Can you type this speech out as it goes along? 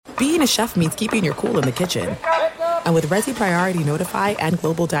being a chef means keeping your cool in the kitchen. And with Resi Priority Notify and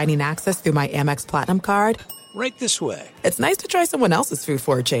Global Dining Access through my Amex Platinum card, right this way. It's nice to try someone else's food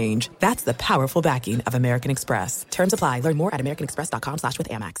for a change. That's the powerful backing of American Express. Terms apply. Learn more at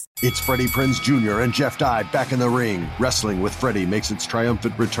americanexpress.com/withAmex. It's Freddie Prinze Jr. and Jeff Dye back in the ring. Wrestling with Freddie makes its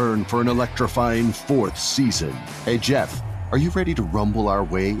triumphant return for an electrifying 4th season. Hey, Jeff, are you ready to rumble our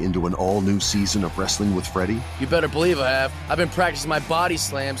way into an all-new season of Wrestling with Freddie? You better believe I have. I've been practicing my body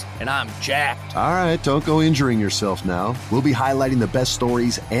slams, and I'm jacked. All right, don't go injuring yourself now. We'll be highlighting the best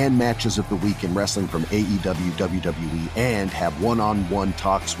stories and matches of the week in wrestling from AEW, WWE, and have one-on-one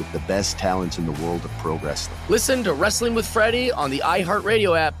talks with the best talents in the world of pro wrestling. Listen to Wrestling with Freddie on the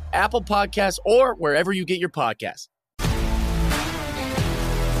iHeartRadio app, Apple Podcasts, or wherever you get your podcasts.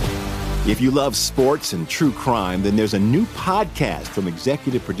 If you love sports and true crime, then there's a new podcast from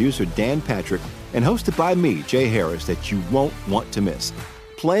executive producer Dan Patrick and hosted by me, Jay Harris, that you won't want to miss.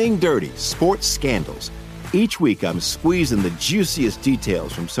 Playing Dirty: Sports Scandals. Each week, I'm squeezing the juiciest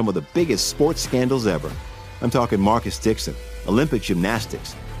details from some of the biggest sports scandals ever. I'm talking Marcus Dixon, Olympic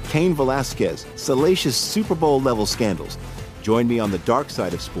gymnastics, Cain Velasquez, salacious Super Bowl-level scandals. Join me on the dark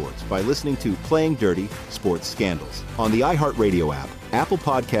side of sports by listening to Playing Dirty: Sports Scandals on the iHeartRadio app, Apple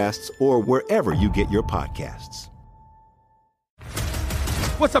Podcasts, or wherever you get your podcasts.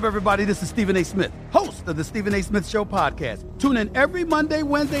 What's up, everybody? This is Stephen A. Smith, host of the Stephen A. Smith Show podcast. Tune in every Monday,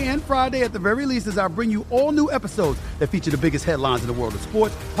 Wednesday, and Friday at the very least as I bring you all new episodes that feature the biggest headlines in the world of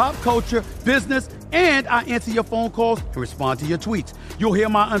sports, pop culture, business, and I answer your phone calls and respond to your tweets. You'll hear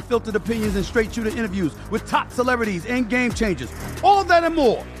my unfiltered opinions and straight-shooter interviews with top celebrities and game changers. All of that and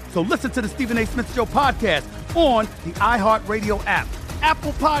more. So listen to the Stephen A. Smith Show podcast on the iHeartRadio app,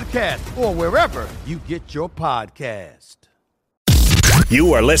 Apple Podcasts, or wherever you get your podcast.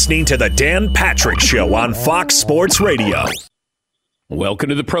 You are listening to the Dan Patrick Show on Fox Sports Radio. Welcome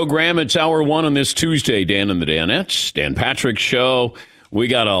to the program. It's hour one on this Tuesday. Dan and the Danettes, Dan Patrick Show. We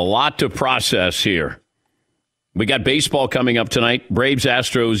got a lot to process here. We got baseball coming up tonight.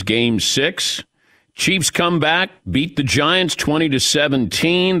 Braves-Astros Game 6. Chiefs come back, beat the Giants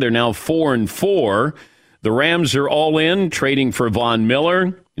 20-17. They're now 4-4. The Rams are all in, trading for Von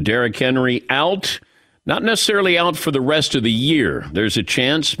Miller. Derrick Henry out. Not necessarily out for the rest of the year. There's a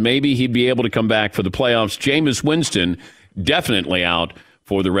chance maybe he'd be able to come back for the playoffs. Jameis Winston definitely out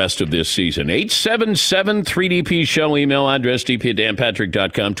for the rest of this season. 877-3DP Show, email address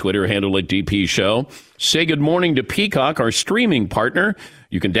dp@danpatrick.com, Twitter handle at DP Show. Say good morning to Peacock, our streaming partner.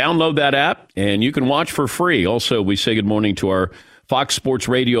 You can download that app and you can watch for free. Also, we say good morning to our Fox Sports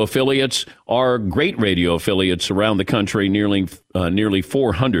Radio affiliates, our great radio affiliates around the country, nearly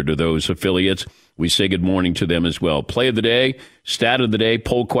 400 of those affiliates. We say good morning to them as well. Play of the day, stat of the day,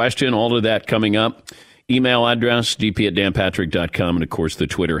 poll question, all of that coming up. Email address, dp@danpatrick.com. And, of course, the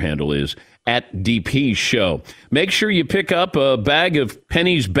Twitter handle is @DP Show. Make sure you pick up a bag of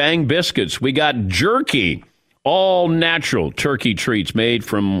Penny's Bang Biscuits. We got jerky, all natural turkey treats made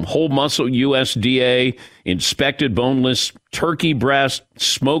from whole muscle USDA, inspected boneless turkey breast,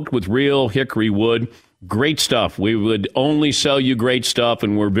 smoked with real hickory wood. Great stuff. We would only sell you great stuff,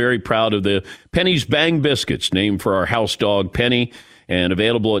 and we're very proud of the Penny's Bang Biscuits, named for our house dog, Penny, and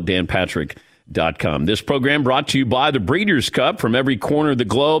available at danpatrick.com. This program brought to you by the Breeders' Cup. From every corner of the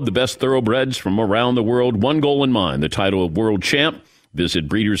globe, the best thoroughbreds from around the world. One goal in mind, the title of world champ. Visit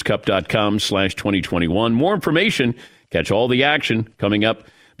breederscup.com/2021. More information, catch all the action coming up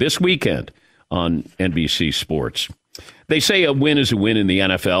this weekend on NBC Sports. They say a win is a win in the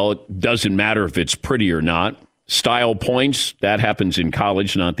NFL. It doesn't matter if it's pretty or not. Style points, that happens in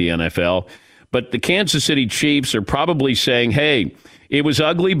college, not the NFL. But the Kansas City Chiefs are probably saying, hey, it was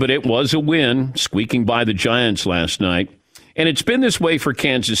ugly, but it was a win, squeaking by the Giants last night. And it's been this way for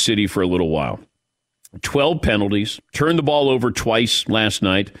Kansas City for a little while. 12 penalties, turned the ball over twice last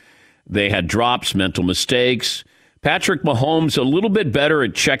night. They had drops, mental mistakes. Patrick Mahomes a little bit better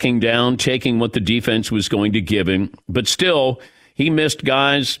at checking down, taking what the defense was going to give him. But still, he missed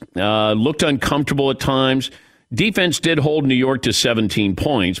guys, looked uncomfortable at times. Defense did hold New York to 17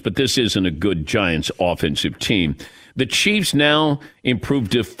 points, but this isn't a good Giants offensive team. The Chiefs now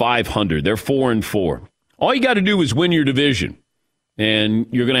improved to 500. They're 4-4. All you got to do is win your division, and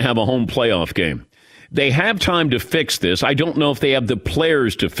you're going to have a home playoff game. They have time to fix this. I don't know if they have the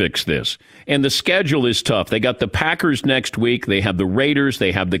players to fix this. And the schedule is tough. They got the Packers next week. They have the Raiders.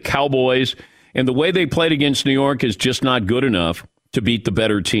 They have the Cowboys. And the way they played against New York is just not good enough to beat the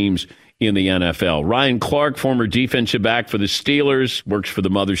better teams in the NFL. Ryan Clark, former defensive back for the Steelers, works for the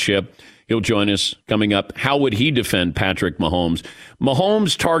mothership. He'll join us coming up. How would he defend Patrick Mahomes?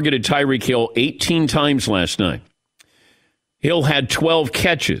 Mahomes targeted Tyreek Hill 18 times last night. Hill had 12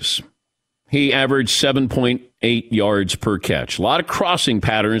 catches. He averaged 7.8 yards per catch. A lot of crossing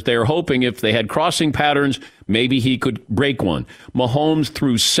patterns. They were hoping if they had crossing patterns, maybe he could break one. Mahomes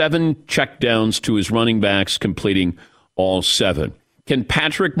threw 7 checkdowns to his running backs, completing all 7. Can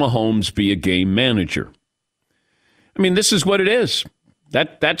Patrick Mahomes be a game manager? I mean, this is what it is.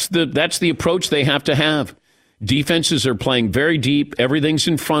 That's the approach they have to have. Defenses are playing very deep. Everything's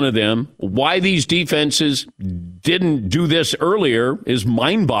in front of them. Why these defenses didn't do this earlier is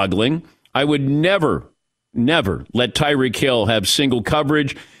mind-boggling. I would never let Tyreek Hill have single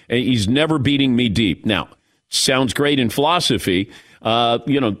coverage. He's never beating me deep. Now, sounds great in philosophy.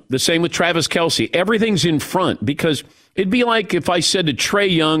 The same with Travis Kelce. Everything's in front because it'd be like if I said to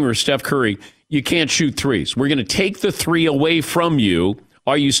Trae Young or Steph Curry, you can't shoot threes. We're going to take the 3 away from you.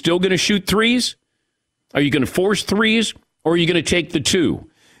 Are you still going to shoot threes? Are you going to force threes, or are you going to take the 2?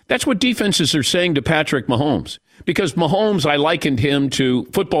 That's what defenses are saying to Patrick Mahomes. Because Mahomes, I likened him to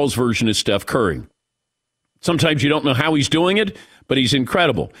football's version of Steph Curry. Sometimes you don't know how he's doing it, but he's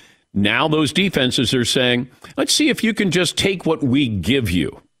incredible. Now those defenses are saying, let's see if you can just take what we give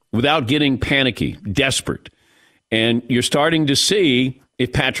you without getting panicky, desperate. And you're starting to see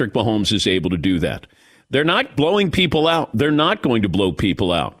if Patrick Mahomes is able to do that. They're not blowing people out. They're not going to blow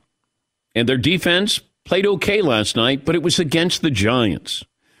people out. And their defense played okay last night, but it was against the Giants.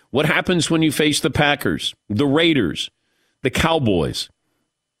 What happens when you face the Packers, the Raiders, the Cowboys?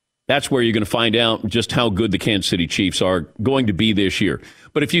 That's where you're going to find out just how good the Kansas City Chiefs are going to be this year.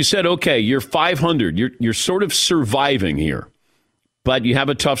 But if you said, okay, you're 500, you're sort of surviving here, but you have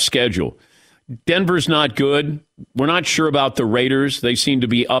a tough schedule. Denver's not good. We're not sure about the Raiders. They seem to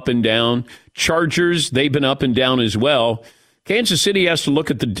be up and down. Chargers, they've been up and down as well. Kansas City has to look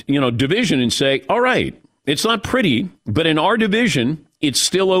at the division and say, all right, it's not pretty, but in our division, it's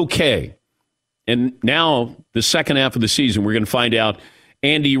still okay. And now the second half of the season, we're going to find out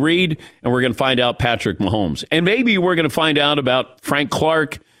Andy Reid and we're going to find out Patrick Mahomes. And maybe we're going to find out about Frank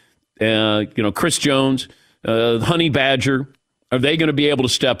Clark, Chris Jones, Honey Badger. Are they going to be able to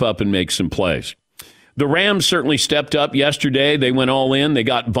step up and make some plays? The Rams certainly stepped up yesterday. They went all in. They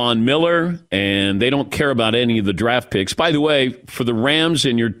got Von Miller, and they don't care about any of the draft picks. By the way, for the Rams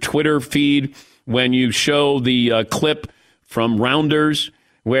in your Twitter feed, when you show the clip from Rounders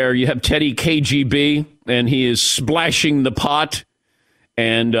where you have Teddy KGB, and he is splashing the pot,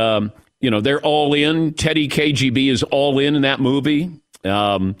 and, they're all in. Teddy KGB is all in that movie.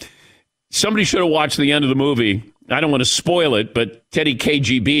 Somebody should have watched the end of the movie. I don't want to spoil it, but Teddy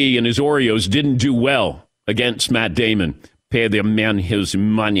KGB and his Oreos didn't do well against Matt Damon. Pay the man his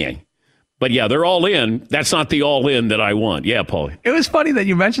money. But yeah, they're all in. That's not the all in that I want. Yeah, Paulie. It was funny that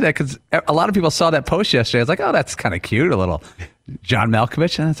you mentioned that because a lot of people saw that post yesterday. I was like, oh, that's kind of cute, a little John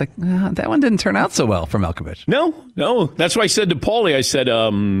Malkovich. And I was like, that one didn't turn out so well for Malkovich. No. That's why I said to Paulie, I said,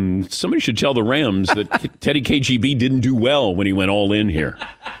 somebody should tell the Rams that Teddy KGB didn't do well when he went all in here.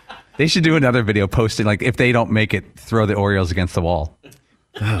 They should do another video posting, like, if they don't make it, throw the Oreos against the wall.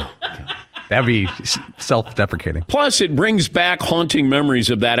 Oh, God. That'd be self-deprecating. Plus, it brings back haunting memories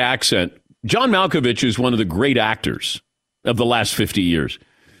of that accent. John Malkovich is one of the great actors of the last 50 years.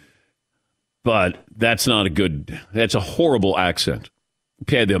 But that's a horrible accent.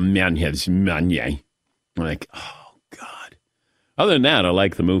 Pay the man his money. Like, oh, God. Other than that, I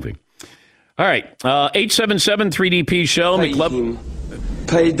like the movie. All right. 877-3DP show. McLovin.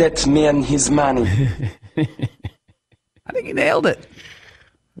 Pay that man his money. I think he nailed it.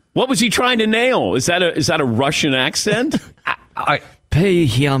 What was he trying to nail? Is that a Russian accent? I pay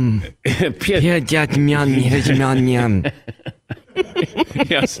him. Pay that man his money.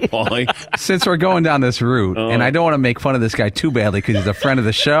 Yes, Paulie. Since we're going down this route, and I don't want to make fun of this guy too badly because he's a friend of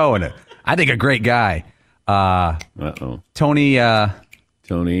the show and I think a great guy. Tony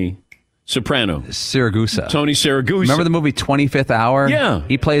Soprano. Siragusa. Tony Siragusa. Remember the movie 25th Hour? Yeah.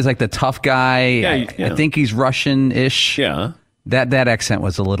 He plays like the tough guy. Yeah. I think he's Russian-ish. Yeah. That accent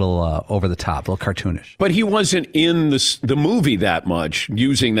was a little over the top, a little cartoonish. But he wasn't in the movie that much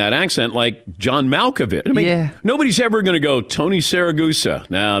using that accent like John Malkovich. I mean, nobody's ever going to go, Tony Siragusa.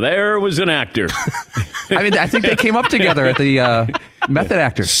 Now, there was an actor. I mean, I think they came up together at the Method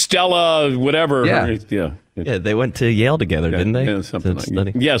Actors. Stella, whatever. Yeah. Yeah, they went to Yale together, didn't they? Yeah, something like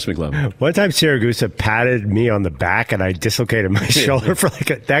that. Yes, McLovin. One time Siragusa patted me on the back and I dislocated my shoulder for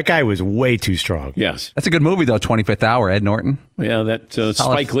that guy was way too strong. Yes. That's a good movie, though, 25th Hour, Ed Norton. Yeah, that's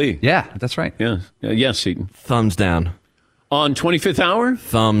Spike Lee. Yeah, that's right. Yeah. Yes, Seton. Thumbs down. On 25th Hour?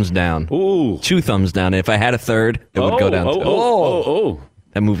 Thumbs down. Ooh. 2 thumbs down. If I had a third, it would go down.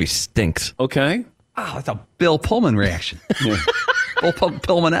 That movie stinks. Okay. Oh, that's a Bill Pullman reaction. Bill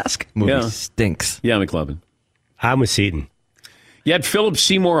Pullman-esque. Movie stinks. Yeah, McLovin. I'm with Seton. You had Philip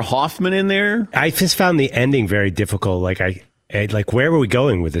Seymour Hoffman in there. I just found the ending very difficult. Like where were we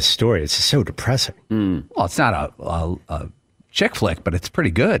going with this story? It's just so depressing. Well, it's not a chick flick, but it's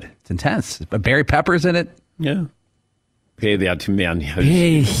pretty good. It's intense. But Barry Pepper's in it. Yeah. Pay that to man.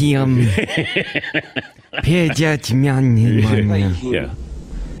 Pay him. Pay that man his money. Yeah.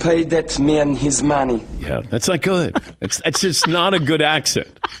 Pay that man his money. Yeah, that's not good. It's just not a good accent.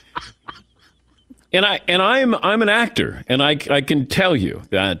 And I'm an actor, and I can tell you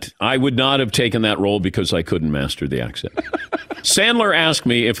that I would not have taken that role because I couldn't master the accent. Sandler asked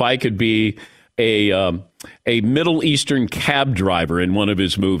me if I could be a Middle Eastern cab driver in one of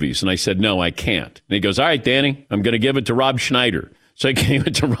his movies, and I said no, I can't. And he goes, "All right, Danny, I'm going to give it to Rob Schneider." So I gave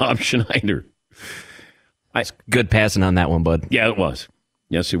it to Rob Schneider. Good passing on that one, bud. Yeah, it was.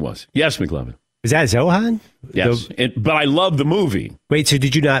 Yes, it was. Yes, McLovin. Is that Zohan? Yes, but I love the movie. Wait, so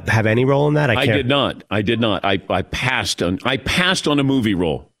did you not have any role in that? I did not. I passed on a movie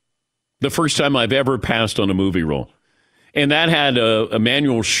role. The first time I've ever passed on a movie role, and that had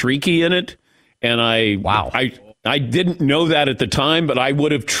Emmanuel Shrieky in it. And I didn't know that at the time, but I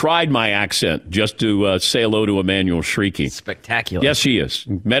would have tried my accent just to say hello to Emmanuel Shrieky. Spectacular. Yes, she is.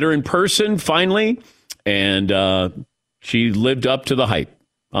 Met her in person finally, and she lived up to the hype.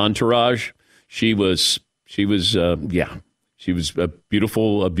 Entourage. She was a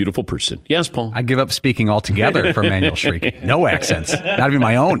beautiful person. Yes, Paul. I give up speaking altogether for Emmanuel Shrieky. No accents. Not even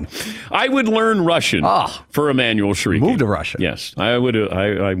my own. I would learn Russian for Emmanuel Shrieky. Move to Russia. Yes, I would.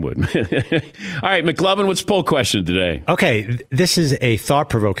 I would. All right, McLovin, what's the poll question today? Okay, this is a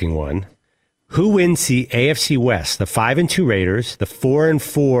thought-provoking one. Who wins the AFC West? The 5-2 Raiders, the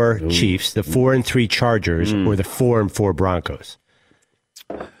 4-4 Chiefs, the 4-3 Chargers, or the 4-4 Broncos?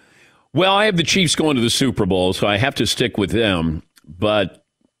 Well, I have the Chiefs going to the Super Bowl, so I have to stick with them. But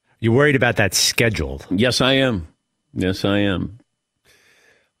you're worried about that schedule? Yes, I am. Yes, I am.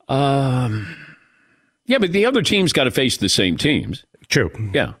 Yeah, but the other teams got to face the same teams. True.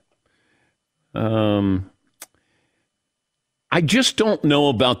 Yeah. I just don't know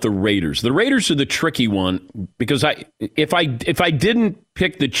about the Raiders. The Raiders are the tricky one because if I didn't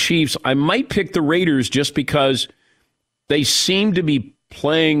pick the Chiefs, I might pick the Raiders just because they seem to be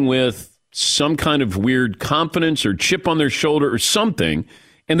playing with some kind of weird confidence or chip on their shoulder or something,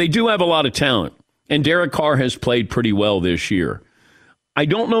 and they do have a lot of talent. And Derek Carr has played pretty well this year. I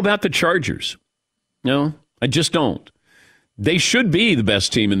don't know about the Chargers. No, I just don't. They should be the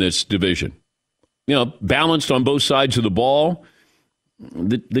best team in this division. You know, balanced on both sides of the ball.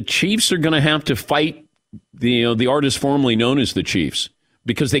 The Chiefs are going to have to fight the artist formerly known as the Chiefs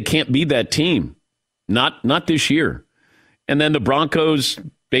because they can't be that team. Not this year. And then the Broncos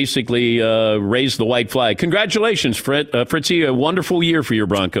basically raised the white flag. Congratulations, Fritzy. A wonderful year for your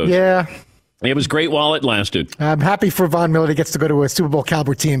Broncos. Yeah. It was great while it lasted. I'm happy for Von Miller. He gets to go to a Super Bowl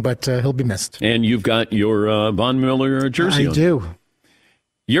caliber team, but he'll be missed. And you've got your Von Miller jersey on. I do.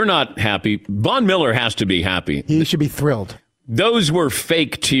 You're not happy. Von Miller has to be happy. He should be thrilled. Those were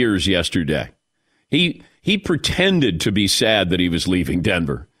fake tears yesterday. He pretended to be sad that he was leaving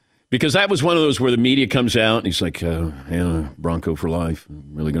Denver. Because that was one of those where the media comes out and he's like, yeah, Bronco for life. I'm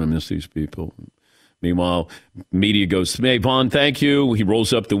really going to miss these people. Meanwhile, media goes, hey, Vaughn, thank you. He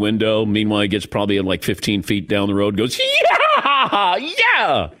rolls up the window. Meanwhile, he gets probably like 15 feet down the road, goes,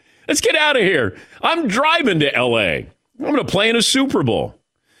 yeah, let's get out of here. I'm driving to L.A. I'm going to play in a Super Bowl.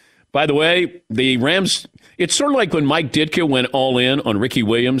 By the way, the Rams, it's sort of like when Mike Ditka went all in on Ricky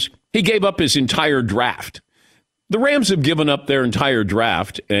Williams. He gave up his entire draft. The Rams have given up their entire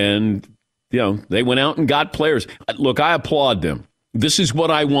draft, and they went out and got players. Look, I applaud them. This is what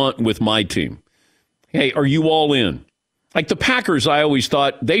I want with my team. Hey, are you all in? Like the Packers, I always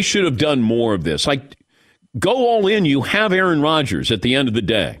thought they should have done more of this. Like, go all in. You have Aaron Rodgers at the end of the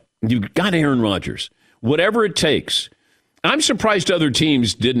day. You've got Aaron Rodgers. Whatever it takes. I'm surprised other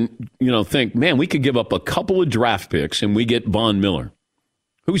teams didn't, think, man, we could give up a couple of draft picks and we get Von Miller,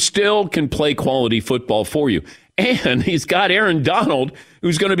 who still can play quality football for you. And he's got Aaron Donald,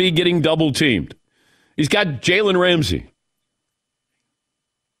 who's going to be getting double-teamed. He's got Jalen Ramsey.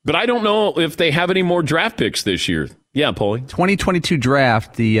 But I don't know if they have any more draft picks this year. Yeah, Paulie. 2022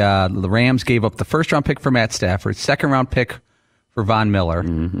 draft, the Rams gave up the first-round pick for Matt Stafford, second-round pick for Von Miller.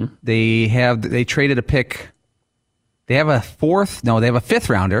 Mm-hmm. They traded a pick. They have a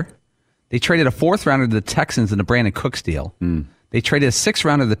fifth-rounder. They traded a fourth-rounder to the Texans in the Brandon Cooks deal. Mm. They traded a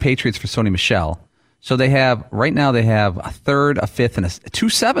sixth-rounder to the Patriots for Sony Michel. So right now they have a third, a fifth, and two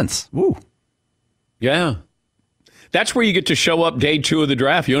sevenths. Woo. Yeah. That's where you get to show up day 2 of the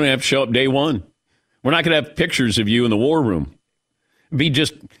draft. You don't have to show up day 1. We're not going to have pictures of you in the war room. Be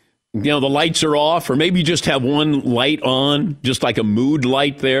just the lights are off, or maybe just have one light on, just like a mood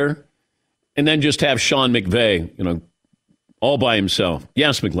light there, and then just have Sean McVay, all by himself.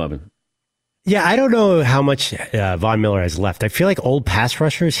 Yes, McLovin. Yeah, I don't know how much Von Miller has left. I feel like old pass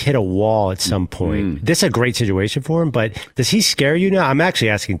rushers hit a wall at some point. This is a great situation for him, but does he scare you now? I'm actually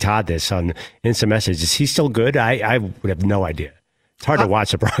asking Todd this on Instant Message. Is he still good? I would have no idea. It's hard to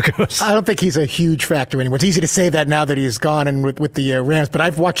watch the Broncos. I don't think he's a huge factor anymore. It's easy to say that now that he's gone and with the Rams, but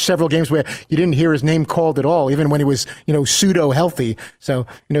I've watched several games where you didn't hear his name called at all, even when he was, pseudo healthy. So,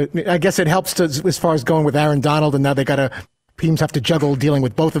 I guess it helps as far as going with Aaron Donald, and now they got teams have to juggle dealing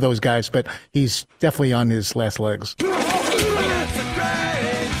with both of those guys, but he's definitely on his last legs.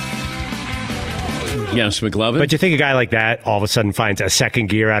 Yes, McLovin. But you think a guy like that all of a sudden finds a second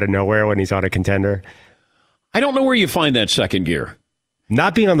gear out of nowhere when he's on a contender? I don't know where you find that second gear.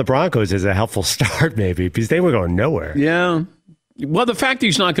 Not being on the Broncos is a helpful start, maybe, because they were going nowhere. Yeah. Well, the fact that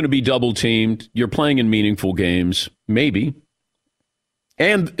he's not going to be double teamed, you're playing in meaningful games, maybe.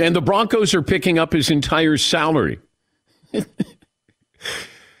 And the Broncos are picking up his entire salary.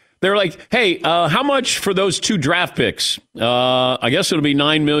 They're like, hey, how much for those 2 draft picks? I guess it'll be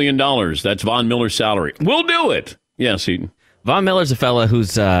 $9 million. That's Von Miller's salary. We'll do it. Yes, Eaton. Von Miller's a fella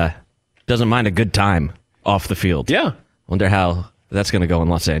who's doesn't mind a good time off the field. Yeah. Wonder how that's going to go in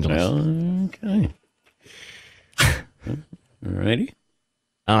Los Angeles. Okay. All righty.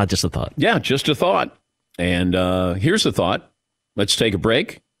 Just a thought. Yeah, just a thought. And here's a thought. Let's take a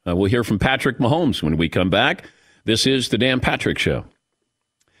break. We'll hear from Patrick Mahomes when we come back. This is the Dan Patrick Show.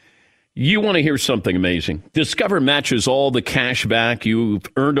 You want to hear something amazing? Discover matches all the cash back you've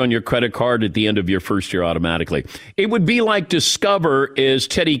earned on your credit card at the end of your first year automatically. It would be like Discover is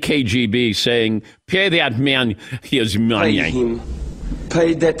Teddy KGB saying, pay that man his money. Pay him.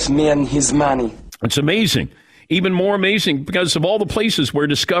 Pay that man his money. It's amazing. Even more amazing because of all the places where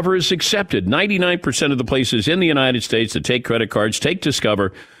Discover is accepted. 99% of the places in the United States that take credit cards take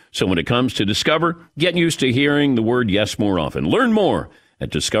Discover. So when it comes to Discover, get used to hearing the word yes more often. Learn more at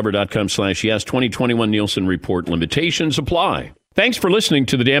discover.com/yes. 2021 Nielsen Report limitations apply. Thanks for listening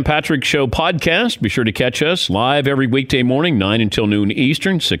to the Dan Patrick Show podcast. Be sure to catch us live every weekday morning, 9 until noon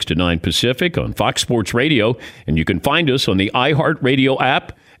Eastern, 6 to 9 Pacific on Fox Sports Radio. And you can find us on the iHeartRadio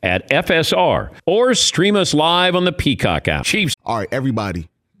app at FSR or stream us live on the Peacock app. Chiefs. All right, everybody,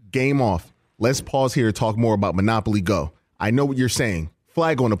 game off. Let's pause here to talk more about Monopoly Go. I know what you're saying.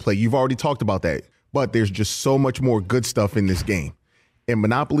 Flag on the play. You've already talked about that. But there's just so much more good stuff in this game. In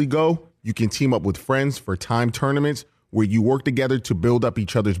Monopoly Go, you can team up with friends for timed tournaments where you work together to build up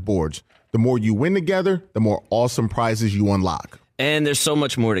each other's boards. The more you win together, the more awesome prizes you unlock. And there's so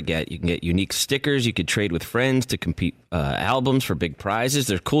much more to get. You can get unique stickers. You could trade with friends to compete albums for big prizes.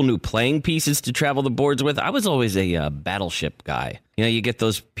 There's cool new playing pieces to travel the boards with. I was always a battleship guy. You get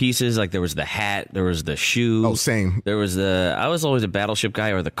those pieces, like there was the hat, there was the shoe. Oh, same. I was always a battleship guy,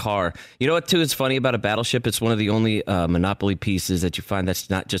 or the car. You know what, too, is funny about a battleship? It's one of the only Monopoly pieces that you find that's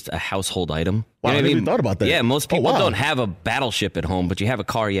not just a household item. Wow, I never even thought about that. Yeah, most people don't have a battleship at home, but you have a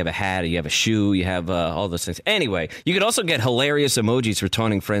car, you have a hat, you have a shoe, you have all those things. Anyway, you could also get hilarious emojis for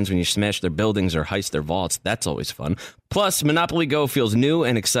taunting friends when you smash their buildings or heist their vaults. That's always fun. Plus, Monopoly Go feels new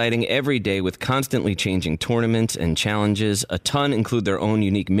and exciting every day with constantly changing tournaments and challenges. A ton include their own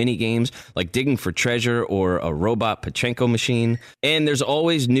unique mini games, like digging for treasure or a robot Pachinko machine. And there's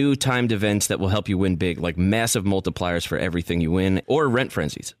always new timed events that will help you win big, like massive multipliers for everything you win, or rent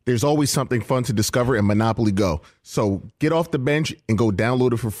frenzies. There's always something fun to discover in Monopoly Go. So get off the bench and go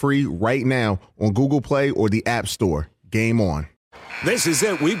download it for free right now on Google Play or the App Store. Game on. This is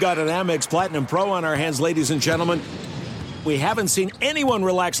it. We've got an Amex Platinum Pro on our hands, ladies and gentlemen. We haven't seen anyone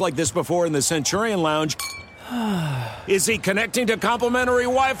relax like this before in the Centurion Lounge. Is he connecting to complimentary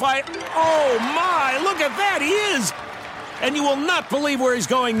Wi-Fi? Oh, my! Look at that! He is! And you will not believe where he's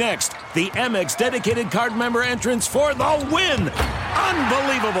going next. The Amex dedicated card member entrance for the win!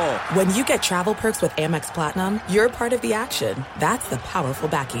 Unbelievable! When you get travel perks with Amex Platinum, you're part of the action. That's the powerful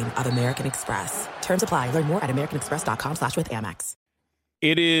backing of American Express. Terms apply. Learn more at americanexpress.com/withAmex.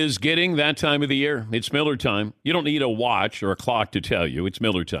 It is getting that time of the year. It's Miller time. You don't need a watch or a clock to tell you. It's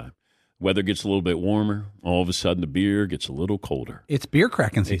Miller time. Weather gets a little bit warmer. All of a sudden, the beer gets a little colder. It's beer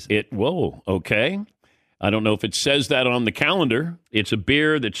cracking season. Whoa, okay. I don't know if it says that on the calendar. It's a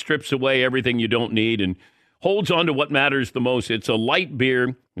beer that strips away everything you don't need and holds on to what matters the most. It's a light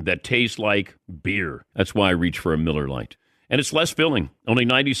beer that tastes like beer. That's why I reach for a Miller Lite. And it's less filling, only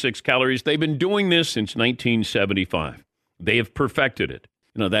 96 calories. They've been doing this since 1975. They have perfected it.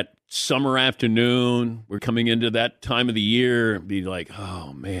 That summer afternoon, we're coming into that time of the year, be like,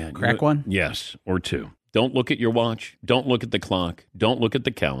 oh, man. Crack one? Yes, or two. Don't look at your watch. Don't look at the clock. Don't look at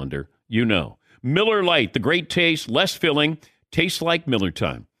the calendar. You know. Miller Lite, the great taste, less filling, tastes like Miller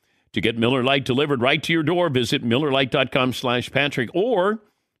time. To get Miller Lite delivered right to your door, visit MillerLite.com/Patrick, or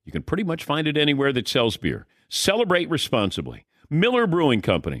you can pretty much find it anywhere that sells beer. Celebrate responsibly. Miller Brewing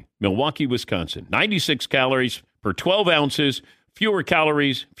Company, Milwaukee, Wisconsin. 96 calories per 12 ounces, fewer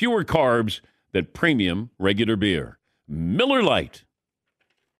calories, fewer carbs than premium regular beer. Miller Lite.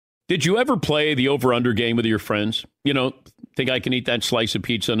 Did you ever play the over-under game with your friends? You know, think I can eat that slice of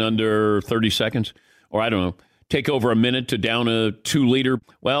pizza in under 30 seconds? Or I don't know, take over a minute to down a 2-liter?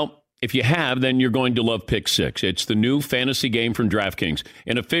 Well, if you have, then you're going to love Pick 6. It's the new fantasy game from DraftKings,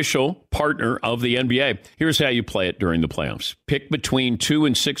 an official partner of the NBA. Here's how you play it during the playoffs. Pick between 2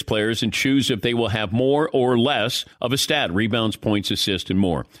 and 6 players and choose if they will have more or less of a stat, rebounds, points, assists, and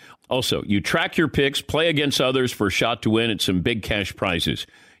more. Also, you track your picks, play against others for a shot to win at some big cash prizes.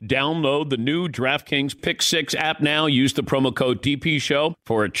 Download the new DraftKings Pick 6 app now. Use the promo code DPShow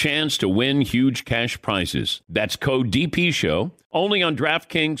for a chance to win huge cash prizes. That's code DPShow. Only on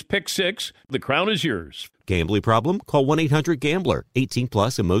DraftKings Pick 6. The crown is yours. Gambling problem? Call 1-800-GAMBLER. 18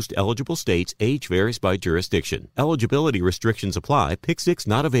 plus in most eligible states. Age varies by jurisdiction. Eligibility restrictions apply. Pick 6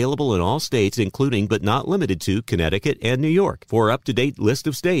 not available in all states, including but not limited to Connecticut and New York. For up-to-date list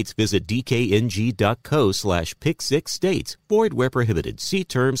of states, visit dkng.co/pick6states. Void where prohibited. See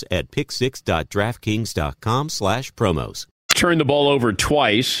terms at pick6.draftkings.com/promos. Turned the ball over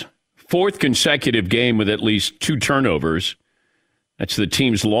twice. 4th consecutive game with at least 2 turnovers. That's the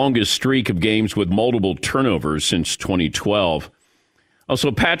team's longest streak of games with multiple turnovers since 2012.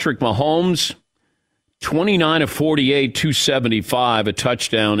 Also, Patrick Mahomes, 29 of 48, 275, a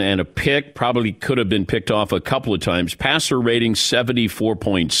touchdown and a pick. Probably could have been picked off a couple of times. Passer rating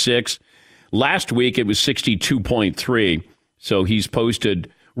 74.6. Last week it was 62.3. So he's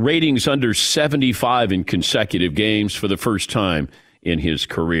posted ratings under 75 in consecutive games for the first time in his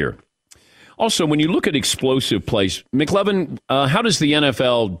career. Also, when you look at explosive plays, McLevin, how does the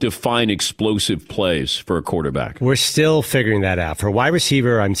NFL define explosive plays for a quarterback? We're still figuring that out. For a wide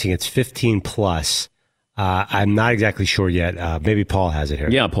receiver, I'm seeing it's 15 plus. I'm not exactly sure yet. Maybe Paul has it here.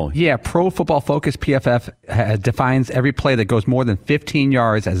 Yeah, Paul. Yeah, Pro Football Focus, PFF, defines every play that goes more than 15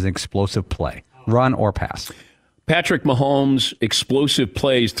 yards as an explosive play, run or pass. Patrick Mahomes' explosive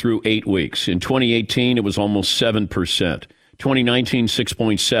plays through 8 weeks. In 2018, it was almost 7%. 2019,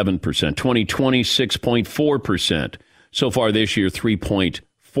 6.7%. 2020, 6.4%. So far this year,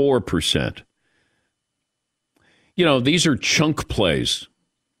 3.4%. You know, these are chunk plays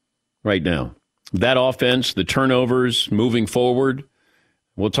right now. That offense, the turnovers, moving forward.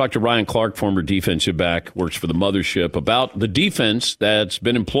 We'll talk to Ryan Clark, former defensive back, works for the mothership, about the defense that's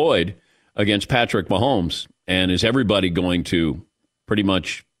been employed against Patrick Mahomes. And is everybody going to pretty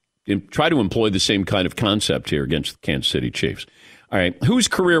much try to employ the same kind of concept here against the Kansas City Chiefs? All right, whose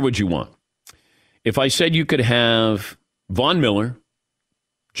career would you want? If I said you could have Von Miller,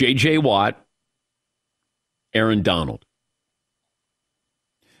 J.J. Watt, Aaron Donald.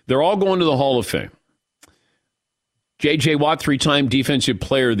 They're all going to the Hall of Fame. J.J. Watt, 3-time Defensive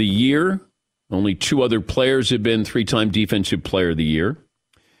Player of the Year. Only 2 other players have been 3-time Defensive Player of the Year.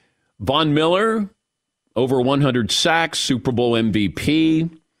 Von Miller, over 100 sacks, Super Bowl MVP.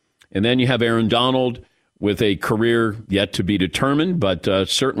 And then you have Aaron Donald with a career yet to be determined, but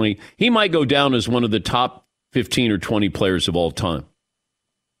certainly he might go down as one of the top 15 or 20 players of all time.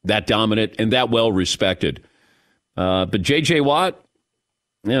 That dominant and that well-respected. But J.J. Watt,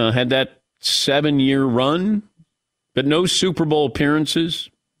 you know, had that 7-year run, but no Super Bowl appearances.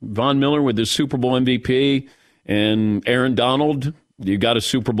 Von Miller with the Super Bowl MVP, and Aaron Donald, you got a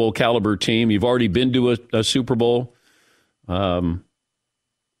Super Bowl caliber team. You've already been to a Super Bowl.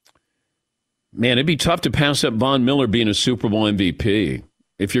 Man, it'd be tough to pass up Von Miller being a Super Bowl MVP.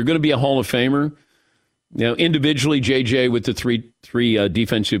 If you're going to be a Hall of Famer, you know, individually, JJ with the three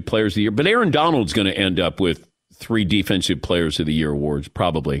Defensive Players of the Year. But Aaron Donald's going to end up with 3 Defensive Players of the Year awards,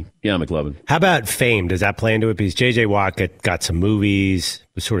 probably. Yeah, McLevin. How about fame? Does that play into it? Because J.J. Watt got some movies,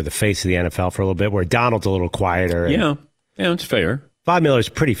 was sort of the face of the NFL for a little bit, where Donald's a little quieter. Yeah, it's fair. Von Miller's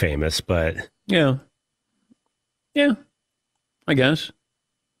pretty famous, but... Yeah, I guess.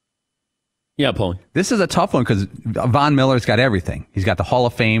 Yeah, Paul. This is a tough one because Von Miller's got everything. He's got the Hall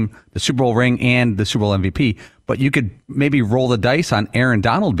of Fame, the Super Bowl ring, and the Super Bowl MVP. But you could maybe roll the dice on Aaron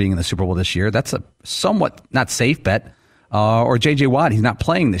Donald being in the Super Bowl this year. That's a somewhat not safe bet. Or J.J. Watt, he's not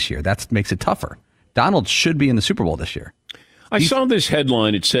playing this year. That makes it tougher. Donald should be in the Super Bowl this year. I saw this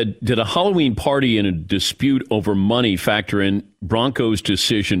headline. It said, did a Halloween party and a dispute over money factor in Broncos'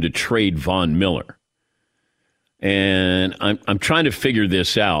 decision to trade Von Miller? And I'm trying to figure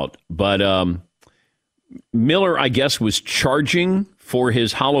this out, but Miller, I guess, was charging for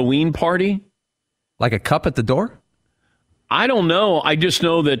his Halloween party. Like a cup at the door? I don't know. I just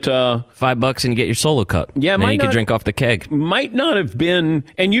know that $5 and you get your solo cup. Yeah, then you can drink off the keg. Might not have been.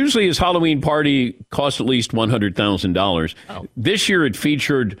 And usually his Halloween party costs at least $100,000. Oh. This year it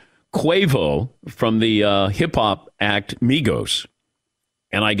featured Quavo from the hip hop act Migos,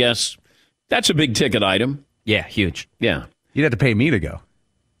 and I guess that's a big ticket item. Yeah, huge. Yeah, you'd have to pay me to go.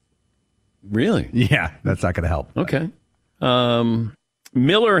 Really? Yeah, that's not going to help. Okay.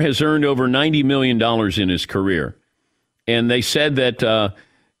 Miller has earned over $90 million in his career. And they said that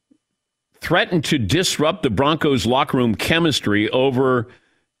threatened to disrupt the Broncos' locker room chemistry over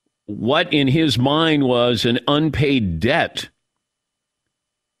what in his mind was an unpaid debt.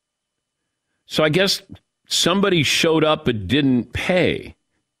 So I guess somebody showed up but didn't pay.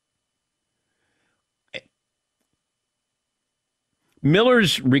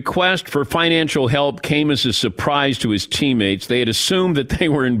 Miller's request for financial help came as a surprise to his teammates. They had assumed that they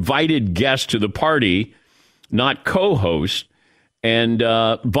were invited guests to the party, not co-hosts. And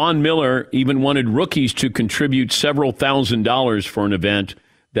Von Miller even wanted rookies to contribute several $1,000s for an event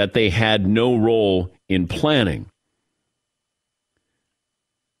that they had no role in planning.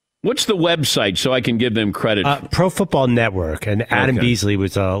 What's the website so I can give them credit? Pro Football Network. And Adam Beasley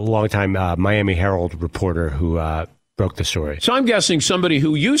was a longtime Miami Herald reporter who broke the story. So I'm guessing somebody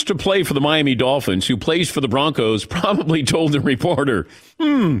who used to play for the Miami Dolphins, who plays for the Broncos, probably told the reporter,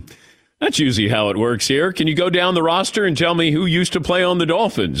 that's usually how it works here. Can you go down the roster and tell me who used to play on the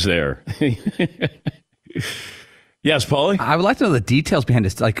Dolphins there? Yes, Paulie? I would like to know the details behind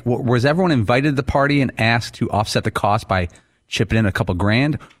this. Like, was everyone invited to the party and asked to offset the cost by chipping in a couple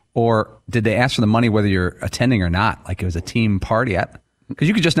grand? Or did they ask for the money whether you're attending or not? Like it was a team party because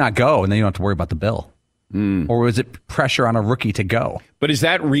you could just not go and then you don't have to worry about the bill. Or was it pressure on a rookie to go? But is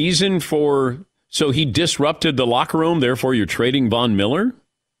that reason so he disrupted the locker room, therefore you're trading Von Miller?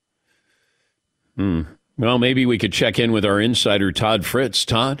 Well, maybe we could check in with our insider, Todd Fritz.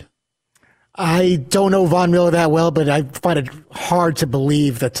 Todd? I don't know Von Miller that well, but I find it hard to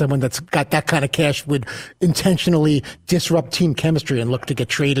believe that someone that's got that kind of cash would intentionally disrupt team chemistry and look to get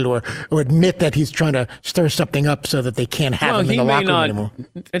traded or admit that he's trying to stir something up so that they can't have him in the locker room anymore.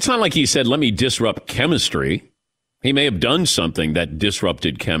 It's not like he said, let me disrupt chemistry. He may have done something that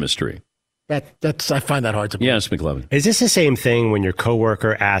disrupted chemistry. I find that hard to believe. Yes, McLovin. Is this the same thing when your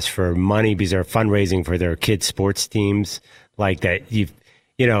coworker asks for money because they're fundraising for their kids' sports teams? Like that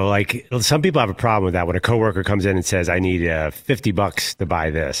like some people have a problem with that when a coworker comes in and says, I need $50 to buy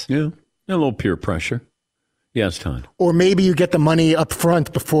this. Yeah, a little peer pressure. Yes, Todd. Or maybe you get the money up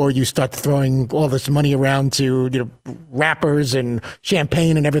front before you start throwing all this money around to rappers and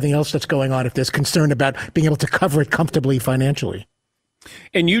champagne and everything else that's going on if there's concern about being able to cover it comfortably financially.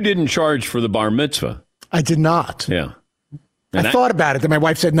 And you didn't charge for the bar mitzvah. I did not. Yeah. I thought about it. Then my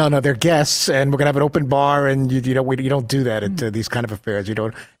wife said, no, they're guests, and we're going to have an open bar, and you don't do that at these kind of affairs. You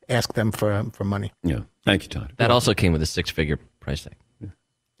don't ask them for money. Yeah. Thank you, Todd. That also came with a 6-figure price tag.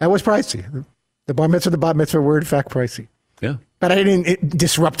 That was pricey. The bar mitzvah were in fact pricey. Yeah. But I didn't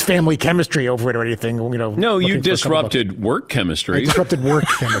disrupt family chemistry over it or anything. No, you disrupted work chemistry. I disrupted work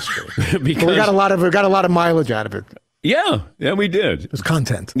chemistry. Because we got a lot of mileage out of it. Yeah, we did. It was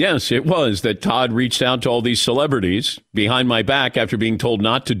content. Yes, it was that Todd reached out to all these celebrities behind my back after being told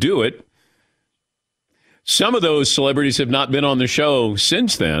not to do it. Some of those celebrities have not been on the show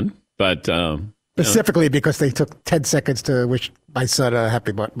since then, but specifically because they took 10 seconds to wish my son a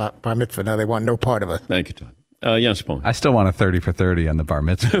happy bar mitzvah. Now they want no part of it. Thank you, Todd. Yes, Paul. I still want a 30 for 30 on the bar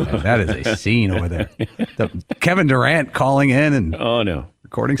mitzvah. Man. That is a scene over there. Kevin Durant calling in and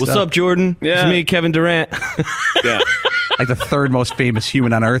recording What's stuff. up, Jordan? Yeah. It's me, Kevin Durant. Yeah. Like the third most famous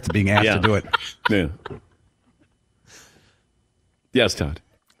human on earth being asked to do it. Yeah. Yes, Todd.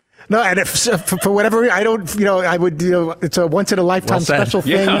 No, and if for whatever I don't, I would, it's a once in a lifetime special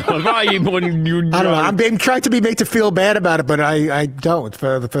thing. Yeah. I don't know. I'm being trying to be made to feel bad about it, but I don't.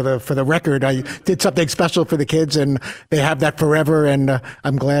 For the record, I did something special for the kids, and they have that forever. And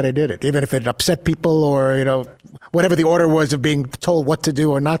I'm glad I did it, even if it upset people or whatever the order was of being told what to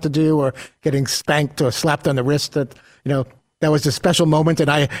do or not to do, or getting spanked or slapped on the wrist. That that was a special moment, and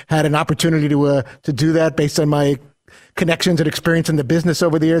I had an opportunity to do that based on my connections and experience in the business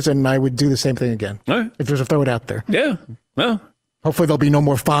over the years, and I would do the same thing again. All right. If there's throw it out there. Yeah. Well, hopefully there'll be no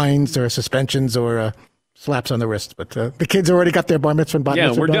more fines or suspensions or slaps on the wrist. But the kids already got their bar mitzvah and bat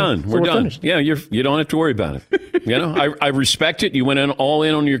mitzvah. Yeah, we're done. We're done. Finished. Yeah, you don't have to worry about it. I respect it. You went all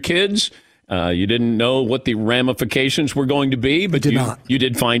in on your kids. You didn't know what the ramifications were going to be, but you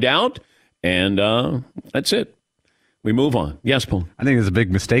did find out, and that's it. We move on. Yes, Paul. I think it was a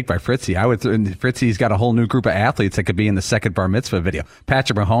big mistake by Fritzy. Fritzy's got a whole new group of athletes that could be in the second bar mitzvah video.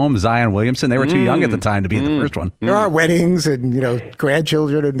 Patrick Mahomes, Zion Williamson, they were too young at the time to be in the first one. There are weddings and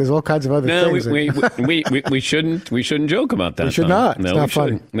grandchildren, and there's all kinds of other things. We shouldn't joke about that. We should not. No, it's not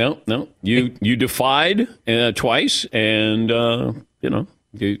funny. No. You defied twice, and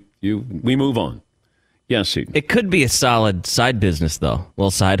we move on. Yes, Seton. It could be a solid side business, though. A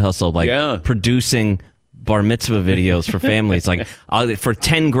little side hustle, producing bar mitzvah videos for families. Like, for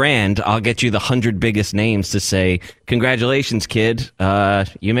 $10,000, I'll get you the 100 biggest names to say, "Congratulations, kid,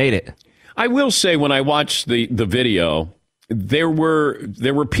 you made it." I will say, when I watched the video, there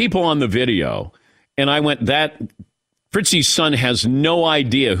were people on the video, and I went, "That Fritzy's son has no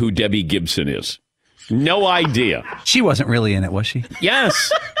idea who Debbie Gibson is. No idea." She wasn't really in it, was she?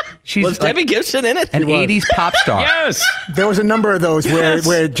 Yes. Was Debbie Gibson in it? An 80s pop star. Yes. There was a number of those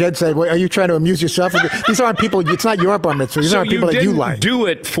where Jed said, "Are you trying to amuse yourself?" These aren't people. It's not your bar mitzvah. These aren't people that you like. Do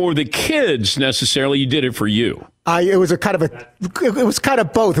it for the kids necessarily. You did it for you. It was kind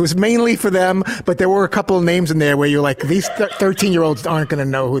of both. It was mainly for them, but there were a couple of names in there where you're like, these 13-year-olds aren't going to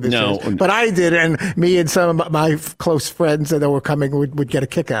know who this is. But I did, and me and some of my close friends that were coming would get a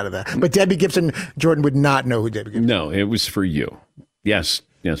kick out of that. But Debbie Gibson, Jordan would not know who Debbie Gibson. No, it was for you.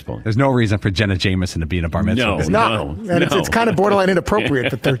 Yes, Paul. There's no reason for Jenna Jameson to be in a bar mitzvah. No. It's kind of borderline inappropriate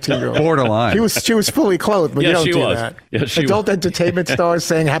for 13-years. Borderline. She was fully clothed, but you don't do that. Yes, Adult entertainment stars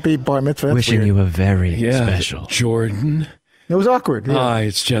saying happy bar mitzvah. Wishing weird. you a very special. Jordan. It was awkward. Yeah. Hi,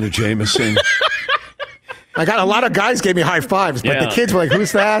 it's Jenna Jameson. I got a lot of guys gave me high fives, but the kids were like,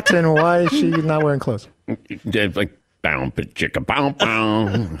 "Who's that? And why is she not wearing clothes?" Like, bow, chicka, bow,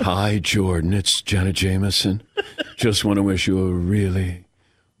 bow. Hi, Jordan. It's Jenna Jameson. Just want to wish you a really,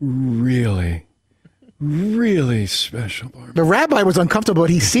 really, really special bar. The rabbi was uncomfortable, but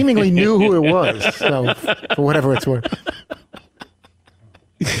he seemingly knew who it was. So, for whatever it's worth.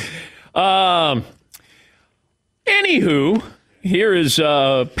 Anywho, here is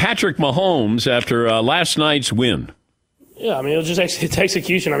Patrick Mahomes after last night's win. Yeah, I mean, it's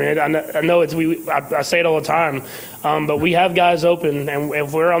execution. I mean, I know I say it all the time, but we have guys open, and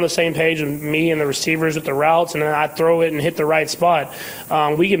if we're on the same page with me and the receivers with the routes, and then I throw it and hit the right spot,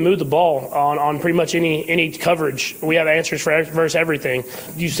 we can move the ball on pretty much any coverage. We have answers for versus everything.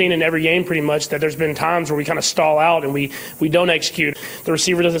 You've seen in every game pretty much that there's been times where we kind of stall out and we don't execute. The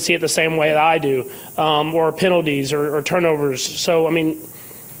receiver doesn't see it the same way that I do, or penalties or turnovers. So, I mean,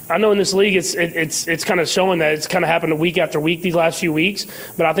 I know in this league it's kind of showing that it's kind of happened week after week these last few weeks,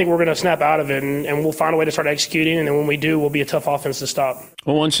 but I think we're going to snap out of it and we'll find a way to start executing, and then when we do, we'll be a tough offense to stop.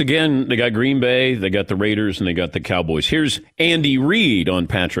 Well, once again, they got Green Bay, they got the Raiders, and they got the Cowboys. Here's Andy Reid on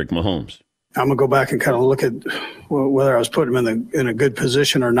Patrick Mahomes. I'm going to go back and kind of look at whether I was putting him in a good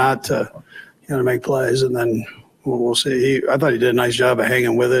position or not to make plays, and then we'll see. I thought he did a nice job of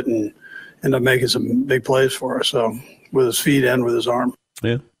hanging with it and ended up making some big plays for us, so with his feet and with his arm.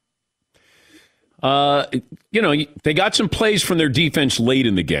 Yeah. They got some plays from their defense late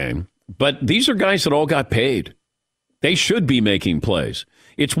in the game, but these are guys that all got paid. They should be making plays.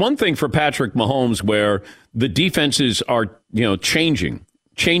 It's one thing for Patrick Mahomes where the defenses are,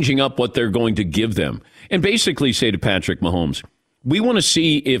 changing up what they're going to give them, and basically say to Patrick Mahomes, we want to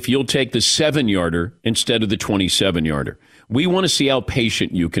see if you'll take the 7-yarder instead of the 27-yarder. We want to see how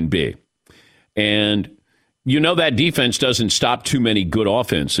patient you can be. And that defense doesn't stop too many good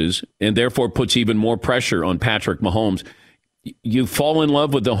offenses and therefore puts even more pressure on Patrick Mahomes. You fall in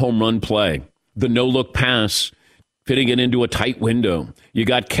love with the home run play, the no-look pass, fitting it into a tight window. You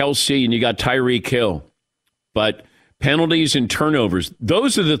got Kelsey and you got Tyreek Hill. But penalties and turnovers,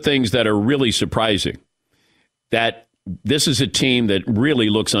 those are the things that are really surprising. That this is a team that really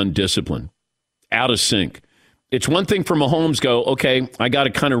looks undisciplined, out of sync. It's one thing for Mahomes go, okay, I got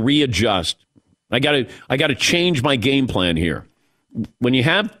to kind of readjust. I got to change my game plan here. When you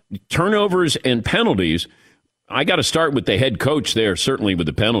have turnovers and penalties, I got to start with the head coach there, certainly with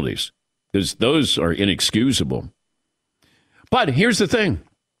the penalties, because those are inexcusable. But here's the thing.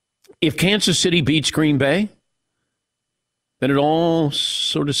 If Kansas City beats Green Bay, then it all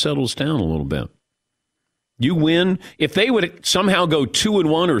sort of settles down a little bit. You win. If they would somehow go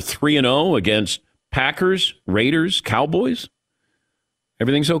 2-1 or 3-0 against Packers, Raiders, Cowboys,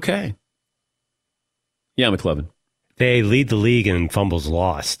 everything's okay. Yeah, McLevin. They lead the league in fumbles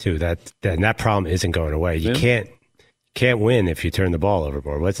lost too. That problem isn't going away. You can't win if you turn the ball over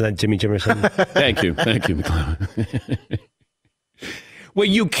more. What's that, Jimmy Jimerson? Thank you, McLevin. Well,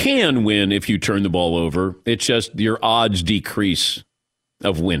 you can win if you turn the ball over. It's just your odds decrease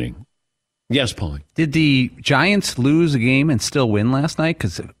of winning. Yes, Paulie. Did the Giants lose a game and still win last night?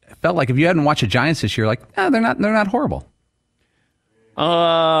 Because felt like if you hadn't watched the Giants this year, like they're not horrible.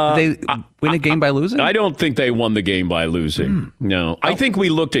 Did they win a game by losing? I don't think they won the game by losing. No. I think we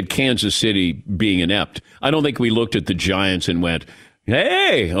looked at Kansas City being inept. I don't think we looked at the Giants and went,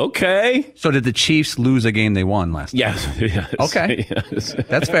 hey, okay. So did the Chiefs lose a game they won last night? Yes. Okay. Yes.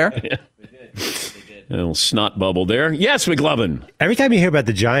 That's fair. Yeah. A little snot bubble there. Yes, McLovin. Every time you hear about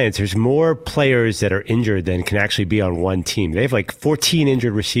the Giants, there's more players that are injured than can actually be on one team. They have like 14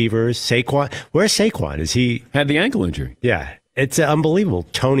 injured receivers. Saquon. Where's Saquon? Is he? Had the ankle injury. Yeah. It's unbelievable.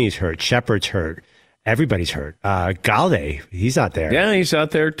 Tony's hurt. Shepard's hurt. Everybody's hurt. Galladay, he's not there. Yeah, he's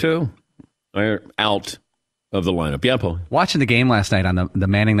out there too. They're out of the lineup. Yeah, Paul. Watching the game last night on the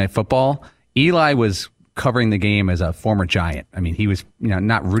Manning Night Football, Eli was covering the game as a former Giant. I mean, he was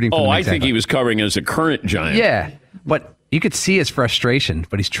not rooting for them. I think he was covering as a current Giant. Yeah, but you could see his frustration,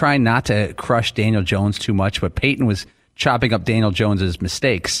 but he's trying not to crush Daniel Jones too much. But Peyton was chopping up Daniel Jones's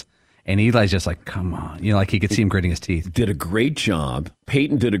mistakes. And Eli's just like, come on. Like he could see him gritting his teeth. Did a great job.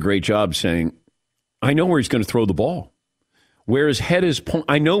 Peyton did a great job saying, I know where he's going to throw the ball. Where his head is,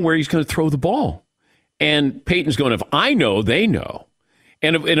 I know where he's going to throw the ball. And Peyton's going, if I know, they know.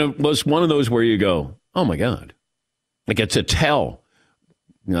 And it was one of those where you go, oh, my God. Like it's a tell,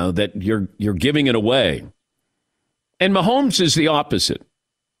 that you're giving it away. And Mahomes is the opposite.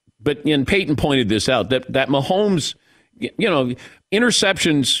 But Peyton pointed this out, that Mahomes,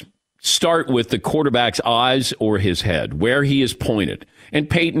 interceptions start with the quarterback's eyes or his head, where he is pointed. And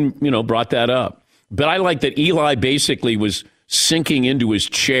Peyton, brought that up. But I like that Eli basically was sinking into his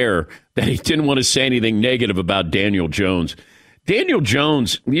chair, that he didn't want to say anything negative about Daniel Jones. Daniel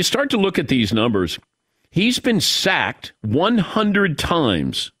Jones, you start to look at these numbers, he's been sacked 100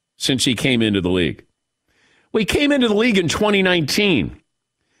 times since he came into the league. Well, he came into the league in 2019.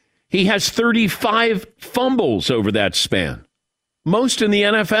 He has 35 fumbles over that span. Most in the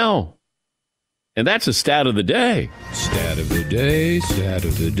NFL. And that's a stat of the day. Stat of the day, stat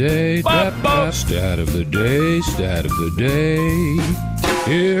of the day, stat of the day, stat of the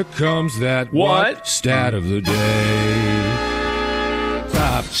day. Here comes that what? Stat of the day.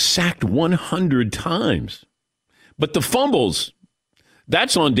 Sacked 100 times. But the fumbles,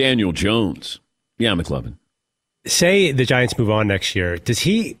 that's on Daniel Jones. Yeah, McLovin. Say the Giants move on next year.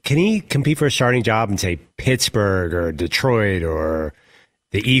 Can he compete for a starting job in, say, Pittsburgh or Detroit or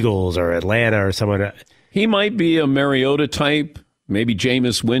the Eagles or Atlanta or someone? He might be a Mariota type, maybe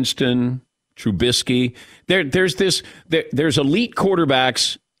Jameis Winston, Trubisky. There's elite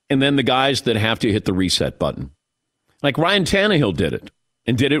quarterbacks and then the guys that have to hit the reset button. Like Ryan Tannehill did it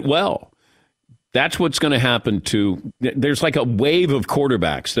and did it well. That's what's going to happen there's like a wave of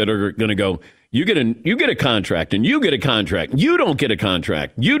quarterbacks that are going to go, you get a contract, and you get a contract. You don't get a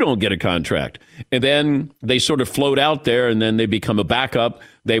contract. You don't get a contract. And then they sort of float out there, and then they become a backup.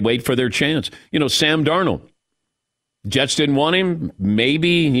 They wait for their chance. Sam Darnold. Jets didn't want him.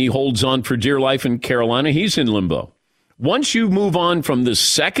 Maybe he holds on for dear life in Carolina. He's in limbo. Once you move on from the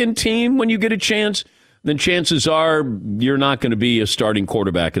second team when you get a chance, then chances are you're not going to be a starting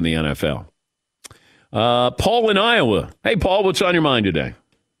quarterback in the NFL. Paul in Iowa. Hey, Paul, what's on your mind today?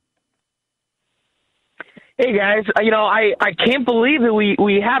 Hey, guys, I can't believe that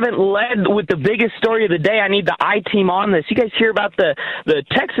we haven't led with the biggest story of the day. I need the I-team on this. You guys hear about the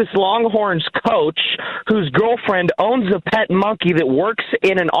Texas Longhorns coach whose girlfriend owns a pet monkey that works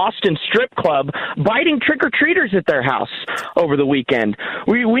in an Austin strip club biting trick-or-treaters at their house over the weekend.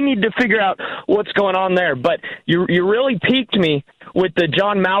 We need to figure out what's going on there. But you really piqued me with the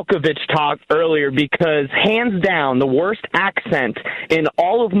John Malkovich talk earlier, because hands down the worst accent in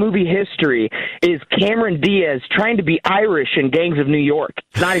all of movie history is Cameron Diaz trying to be Irish in Gangs of New York.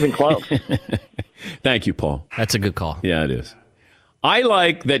 It's not even close. Thank you, Paul. That's a good call. Yeah, it is. I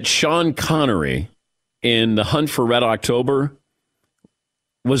like that Sean Connery in The Hunt for Red October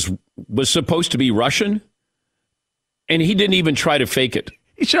was supposed to be Russian, and he didn't even try to fake it.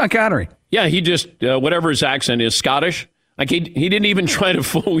 He's Sean Connery. Yeah, he just, whatever his accent is, Scottish. Like he didn't even try to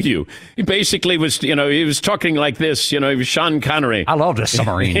fool you. He basically was, he was talking like this. He was Sean Connery. I love this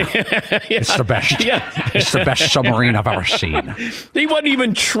submarine. It's the best. Yeah. It's the best submarine I've ever seen. He wasn't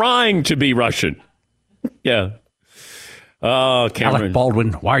even trying to be Russian. Yeah. Oh, Cameron. Alec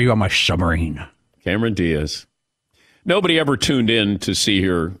Baldwin, why are you on my submarine? Cameron Diaz. Nobody ever tuned in to see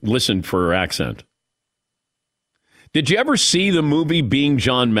her, listen for her accent. Did you ever see the movie Being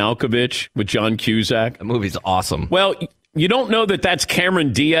John Malkovich with John Cusack? The movie's awesome. Well, you don't know that that's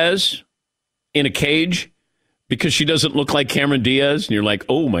Cameron Diaz in a cage because she doesn't look like Cameron Diaz. And you're like,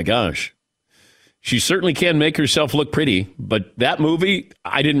 oh, my gosh. She certainly can make herself look pretty. But that movie,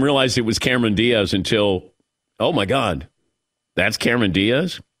 I didn't realize it was Cameron Diaz until, oh, my God, that's Cameron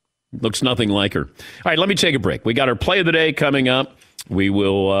Diaz? Looks nothing like her. All right, let me take a break. We got our play of the day coming up. We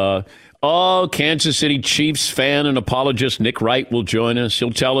will, Kansas City Chiefs fan and apologist Nick Wright will join us.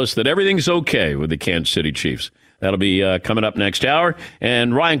 He'll tell us that everything's okay with the Kansas City Chiefs. That'll be coming up next hour.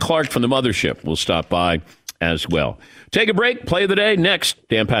 And Ryan Clark from the Mothership will stop by as well. Take a break. Play of the day next.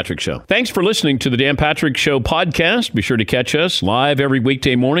 Dan Patrick Show. Thanks for listening to the Dan Patrick Show podcast. Be sure to catch us live every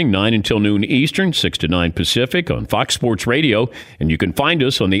weekday morning, 9 until noon Eastern, 6 to 9 Pacific on Fox Sports Radio. And you can find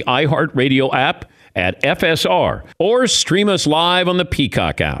us on the iHeartRadio app at FSR or stream us live on the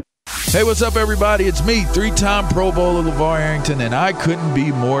Peacock app. Hey, what's up, everybody? It's me, 3-time Pro Bowler LeVar Arrington, and I couldn't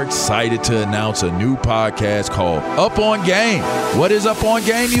be more excited to announce a new podcast called Up On Game. What is Up On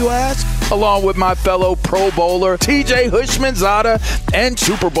Game, you ask? Along with my fellow Pro Bowler, TJ Hushmanzada, and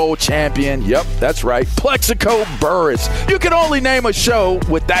Super Bowl champion, yep, that's right, Plexico Burress. You can only name a show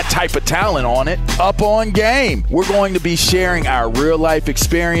with that type of talent on it. Up On Game. We're going to be sharing our real-life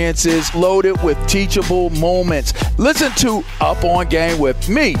experiences loaded with teachable moments. Listen to Up On Game with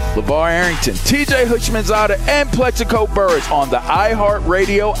me, LeVar Arrington, TJ Hushmanzada, and Plexico Burress on the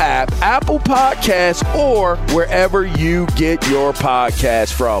iHeartRadio app, Apple Podcasts, or wherever you get your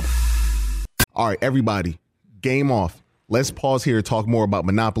podcasts from. All right, everybody, game off. Let's pause here to talk more about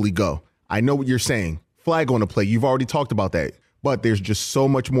Monopoly Go. I know what you're saying. Flag on the play. You've already talked about that. But there's just so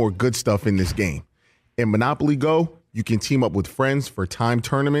much more good stuff in this game. In Monopoly Go, you can team up with friends for timed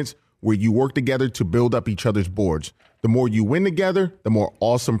tournaments where you work together to build up each other's boards. The more you win together, the more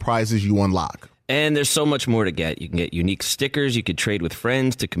awesome prizes you unlock. And there's so much more to get. You can get unique stickers. You could trade with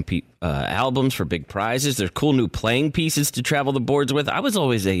friends to compete albums for big prizes. There's cool new playing pieces to travel the boards with. I was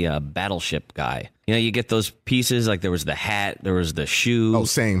always a battleship guy. You know, you get those pieces, like there was the hat, there was the shoe. Oh,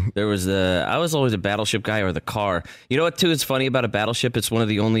 same. I was always a battleship guy, or the car. You know what, too, is funny about a battleship? It's one of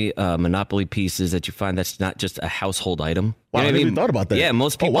the only Monopoly pieces that you find that's not just a household item. Wow, You know I what never even thought about that. Yeah,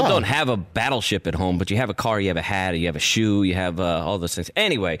 most people wow. don't have a battleship at home, but you have a car, you have a hat, you have a shoe, you have all those things.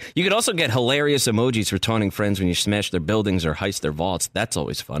 Anyway, you could also get hilarious emojis for taunting friends when you smash their buildings or heist their vaults. That's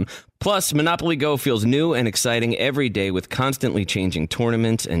always fun. Plus, Monopoly Go feels new and exciting every day with constantly changing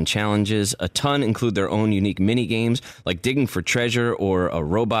tournaments and challenges. A ton include their own unique mini games, like digging for treasure or a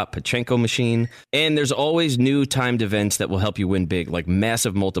robot Pachinko machine. And there's always new timed events that will help you win big, like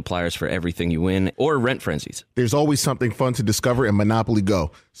massive multipliers for everything you win, or rent frenzies. There's always something fun to discover in Monopoly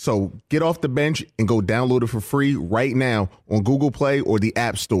Go. So get off the bench and go download it for free right now on Google Play or the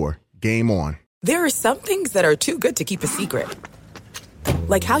App Store. Game on. There are some things that are too good to keep a secret.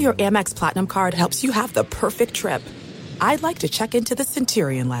 Like how your Amex Platinum card helps you have the perfect trip. I'd like to check into the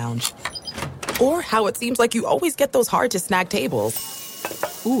Centurion Lounge. Or how it seems like you always get those hard-to-snag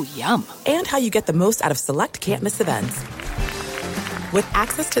tables. Ooh, yum. And how you get the most out of select can't-miss events. With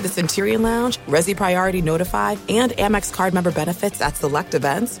access to the Centurion Lounge, Resi Priority Notify, and Amex card member benefits at select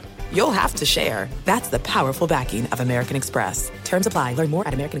events, you'll have to share. That's the powerful backing of American Express. Terms apply. Learn more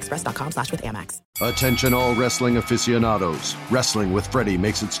at americanexpress.com/withAmex. Attention all wrestling aficionados. Wrestling with Freddie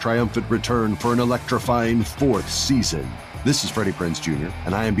makes its triumphant return for an electrifying 4th season. This is Freddie Prinze Jr.,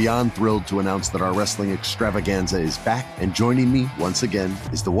 and I am beyond thrilled to announce that our wrestling extravaganza is back, and joining me once again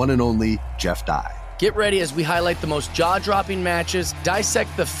is the one and only Jeff Dye. Get ready as we highlight the most jaw-dropping matches,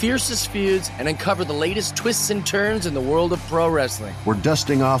 dissect the fiercest feuds, and uncover the latest twists and turns in the world of pro wrestling. We're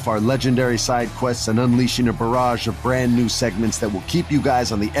dusting off our legendary side quests and unleashing a barrage of brand new segments that will keep you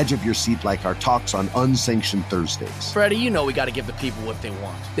guys on the edge of your seat like our talks on Unsanctioned Thursdays. Freddie, you know we got to give the people what they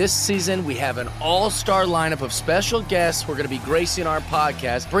want. This season, we have an all-star lineup of special guests who are going to be gracing our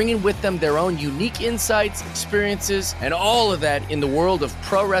podcast, bringing with them their own unique insights, experiences, and all of that in the world of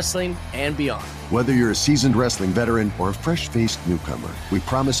pro wrestling and beyond. Whether you're a seasoned wrestling veteran or a fresh-faced newcomer, we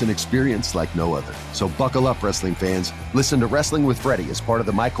promise an experience like no other. So buckle up, wrestling fans. Listen to Wrestling with Freddie as part of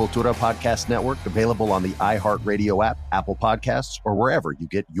the My Cultura Podcast Network, available on the iHeartRadio app, Apple Podcasts, or wherever you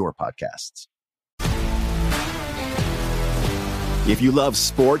get your podcasts. If you love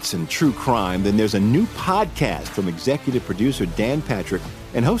sports and true crime, then there's a new podcast from executive producer Dan Patrick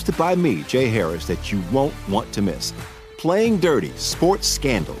and hosted by me, Jay Harris, that you won't want to miss. Playing Dirty: Sports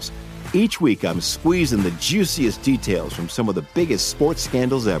Scandals. Each week, I'm squeezing the juiciest details from some of the biggest sports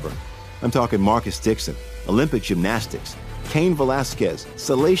scandals ever. I'm talking Marcus Dixon, Olympic gymnastics, Cain Velasquez,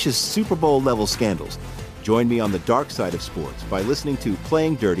 salacious Super Bowl-level scandals. Join me on the dark side of sports by listening to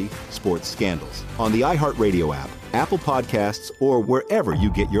Playing Dirty: Sports Scandals on the iHeartRadio app, Apple Podcasts, or wherever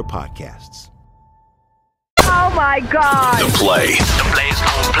you get your podcasts. Oh, my God. The play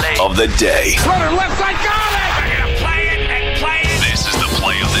of the day. Runner left side, got it! They're going to play it and play it. This is the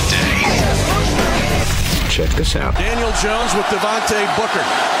play of the day. Check this out. Daniel Jones with Devontae Booker.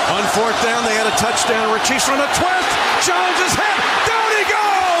 On 4th down, they had a touchdown. Ricchise from a twist. Jones is hit. Down he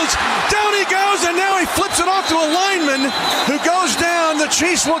goes. to a lineman who goes down. The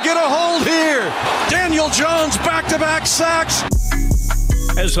Chiefs will get a hold here. Daniel Jones, back-to-back sacks.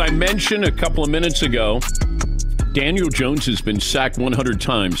 As I mentioned a couple of minutes ago, Daniel Jones has been sacked 100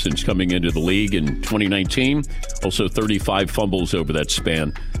 times since coming into the league in 2019. Also 35 fumbles over that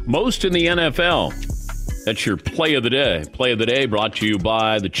span. Most in the NFL. That's your play of the day. Play of the day brought to you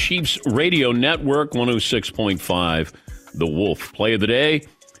by the Chiefs Radio Network, 106.5 The Wolf. Play of the day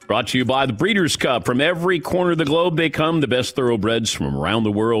brought to you by the Breeders' Cup. From every corner of the globe they come, the best thoroughbreds from around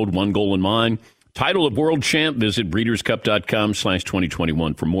the world, one goal in mind. Title of world champ, visit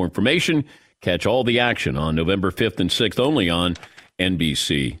breederscup.com/2021 for more information. Catch all the action on November 5th and 6th only on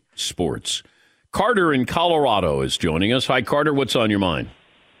NBC Sports. Carter in Colorado is joining us. Hi, Carter. What's on your mind?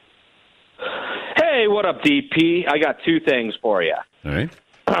 Hey, what up, DP? I got two things for you. All right.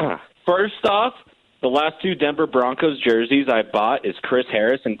 First off, the last two Denver Broncos jerseys I bought is Chris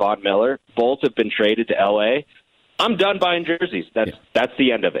Harris and Von Miller. Both have been traded to L.A. I'm done buying jerseys. That's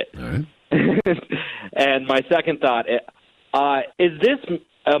the end of it. All right. And my second thought, is this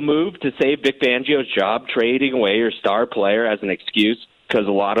a move to save Vic Fangio's job, trading away your star player as an excuse? Because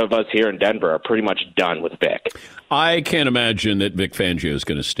a lot of us here in Denver are pretty much done with Vic. I can't imagine that Vic Fangio is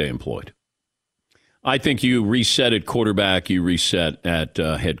going to stay employed. I think you reset at quarterback, you reset at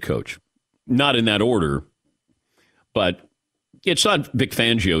head coach. Not in that order, but it's not Vic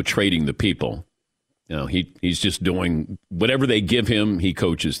Fangio trading the people. You know, he's just doing whatever they give him, he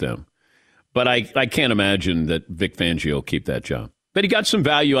coaches them. But I can't imagine that Vic Fangio will keep that job. But he got some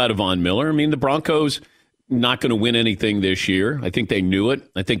value out of Von Miller. I mean, the Broncos not going to win anything this year. I think they knew it.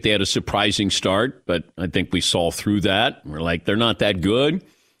 I think they had a surprising start, but I think we saw through that. We're like, they're not that good.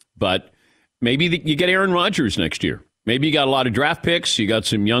 But maybe you get Aaron Rodgers next year. Maybe you got a lot of draft picks. You got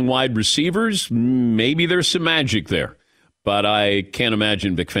some young wide receivers. Maybe there's some magic there. But I can't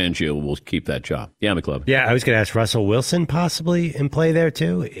imagine Vic Fangio will keep that job. Yeah, McLovin. Yeah, I was going to ask Russell Wilson possibly in play there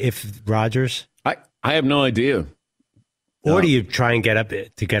too, if Rodgers. I have no idea. Or do you try and get up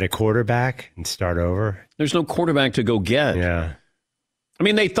to get a quarterback and start over? There's no quarterback to go get. Yeah. I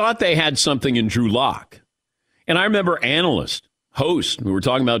mean, they thought they had something in Drew Lock. And I remember analysts, hosts, who were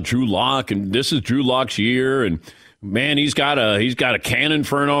talking about Drew Lock, and this is Drew Lock's year, and man, he's got a cannon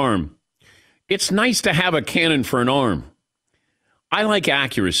for an arm. It's nice to have a cannon for an arm. I like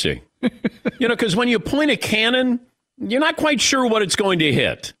accuracy. Because when you point a cannon, you're not quite sure what it's going to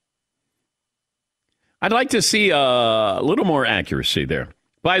hit. I'd like to see a little more accuracy there.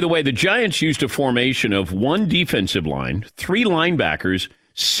 By the way, the Giants used a formation of one defensive line, 3 linebackers,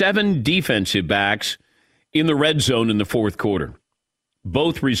 7 defensive backs in the red zone in the fourth quarter.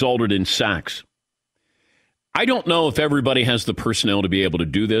 Both resulted in sacks. I don't know if everybody has the personnel to be able to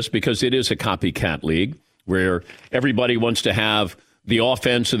do this because it is a copycat league where everybody wants to have the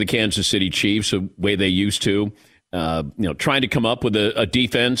offense of the Kansas City Chiefs the way they used to, trying to come up with a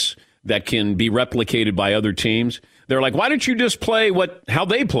defense that can be replicated by other teams. They're like, why don't you just play how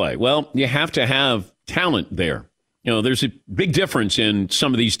they play? Well, you have to have talent there. There's a big difference in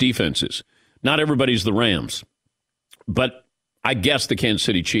some of these defenses. Not everybody's the Rams. But I guess the Kansas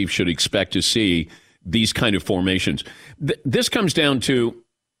City Chiefs should expect to see these kind of formations. This comes down to,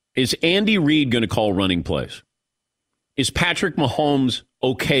 is Andy Reid going to call running plays? Is Patrick Mahomes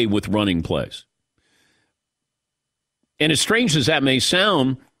okay with running plays? And as strange as that may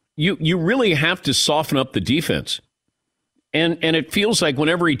sound, you really have to soften up the defense. And it feels like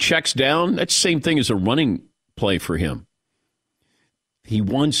whenever he checks down, that's the same thing as a running play for him.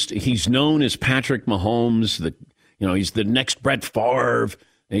 He's known as Patrick Mahomes, he's the next Brett Favre.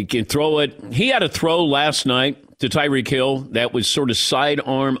 He can throw it. He had a throw last night to Tyreek Hill that was sort of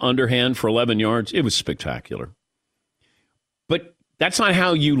sidearm underhand for 11 yards. It was spectacular. But that's not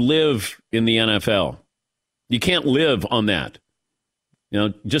how you live in the NFL. You can't live on that.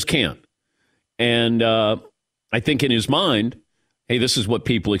 Just can't. And I think in his mind, hey, this is what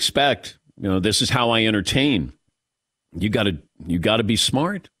people expect. This is how I entertain. You got to be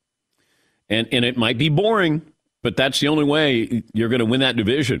smart. And it might be boring, but that's the only way you're going to win that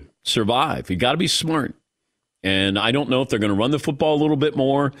division, survive. You got to be smart. And I don't know if they're going to run the football a little bit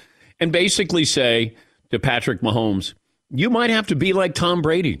more and basically say to Patrick Mahomes, you might have to be like Tom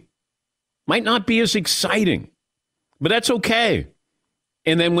Brady. Might not be as exciting, but that's okay.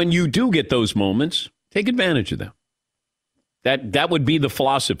 And then when you do get those moments, take advantage of them. That would be the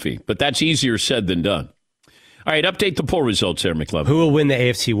philosophy, but that's easier said than done. All right, update the poll results there, McLovin. Who will win the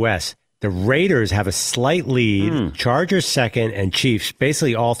AFC West? The Raiders have a slight lead. Chargers second, and Chiefs.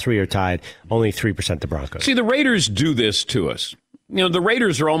 Basically, all three are tied. Only 3% the Broncos. See, the Raiders do this to us. The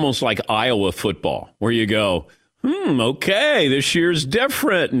Raiders are almost like Iowa football, where you go, okay, this year's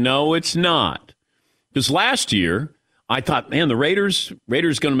different. No, it's not. Because last year, I thought, man, the Raiders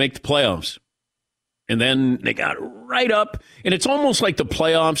going to make the playoffs. And then they got right up. And it's almost like the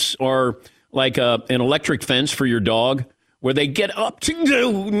playoffs are like an electric fence for your dog, where they get up to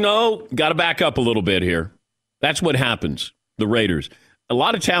do, no, got to back up a little bit here. That's what happens, the Raiders. A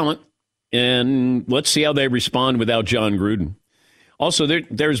lot of talent, and let's see how they respond without John Gruden. Also,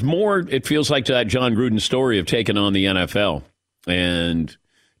 there's more, it feels like, to that John Gruden story of taking on the NFL and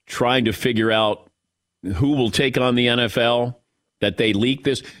trying to figure out who will take on the NFL, that they leaked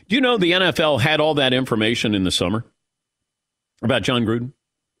this. Do you know the NFL had all that information in the summer about John Gruden?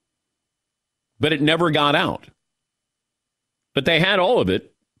 But it never got out. But they had all of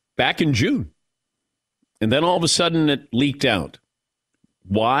it back in June. And then all of a sudden it leaked out.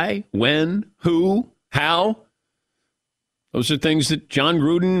 Why? When? Who? How? Those are things that John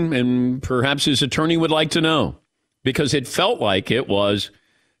Gruden and perhaps his attorney would like to know, because it felt like it was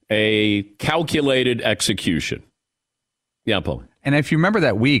a calculated execution. Yeah, Paul. And if you remember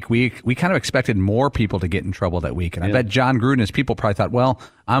that week, we kind of expected more people to get in trouble that week. And I bet John Gruden and his people probably thought, well,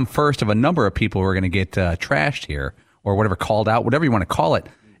 I'm first of a number of people who are going to get trashed here, or whatever, called out, whatever you want to call it.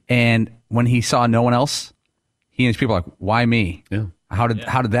 And when he saw no one else, he and his people were like, why me? Yeah. How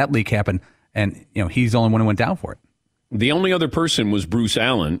did that leak happen? And he's the only one who went down for it. The only other person was Bruce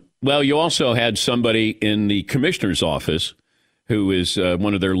Allen. Well, you also had somebody in the commissioner's office who is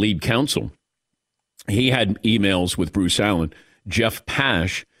one of their lead counsel. He had emails with Bruce Allen, Jeff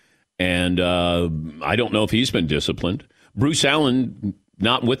Pash, and I don't know if he's been disciplined. Bruce Allen,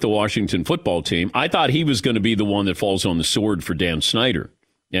 not with the Washington football team. I thought he was going to be the one that falls on the sword for Dan Snyder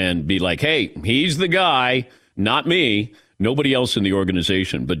and be like, hey, he's the guy, not me, nobody else in the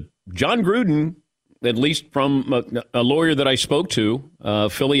organization. But John Gruden, at least from a lawyer that I spoke to,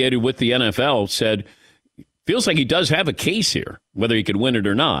 affiliated with the NFL, said, feels like he does have a case here, whether he could win it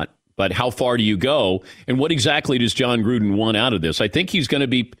or not. But how far do you go? And what exactly does John Gruden want out of this? I think he's going to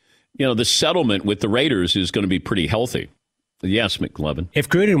be, the settlement with the Raiders is going to be pretty healthy. Yes, McLevin. If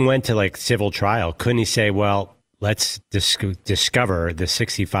Gruden went to civil trial, couldn't he say, well, let's discover the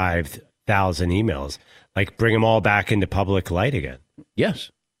 65,000 emails, bring them all back into public light again? Yes.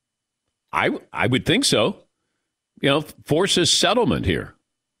 I would think so. Force a settlement here,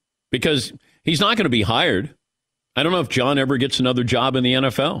 because he's not going to be hired. I don't know if John ever gets another job in the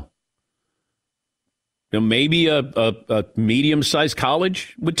NFL. Maybe a medium-sized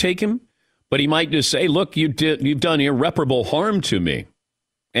college would take him, but he might just say, look, you've done irreparable harm to me.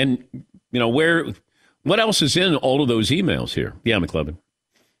 And, what else is in all of those emails here? Yeah, McLevin.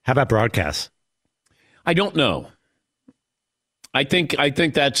 How about broadcasts? I don't know. I think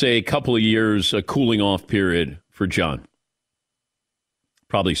that's a couple of years, a cooling off period for John.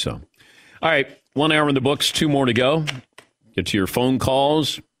 Probably so. All right, 1 hour in the books, 2 more to go. Get to your phone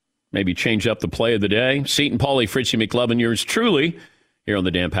calls. Maybe change up the play of the day. Seton Pauly, Fritzy McLevin, yours truly, here on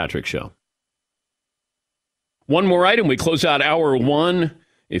the Dan Patrick Show. One more item. We close out hour 1.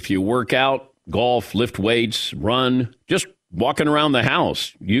 If you work out, golf, lift weights, run, just walking around the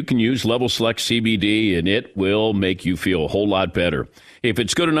house, you can use Level Select CBD, and it will make you feel a whole lot better. If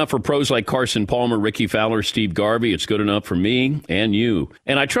it's good enough for pros like Carson Palmer, Ricky Fowler, Steve Garvey, it's good enough for me and you.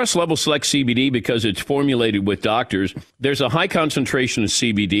 And I trust Level Select CBD because it's formulated with doctors. There's a high concentration of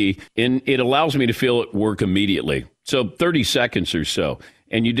CBD, and it allows me to feel it work immediately. So 30 seconds or so.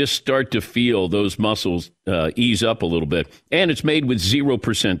 And you just start to feel those muscles ease up a little bit. And it's made with 0%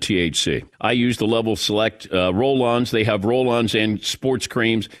 THC. I use the Level Select roll-ons. They have roll-ons and sports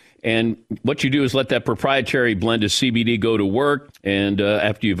creams. And what you do is let that proprietary blend of CBD go to work. And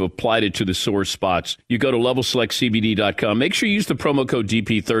after you've applied it to the sore spots, you go to levelselectcbd.com. Make sure you use the promo code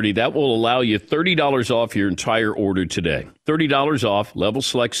DP30. That will allow you $30 off your entire order today. $30 off,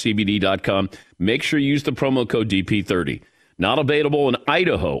 levelselectcbd.com. Make sure you use the promo code DP30. Not available in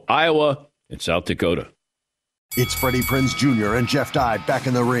Idaho, Iowa, and South Dakota. It's Freddie Prinze Jr. and Jeff Dye back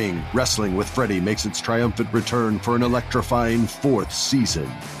in the ring. Wrestling with Freddie makes its triumphant return for an electrifying 4th season.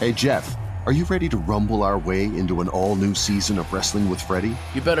 Hey, Jeff, are you ready to rumble our way into an all-new season of Wrestling with Freddie?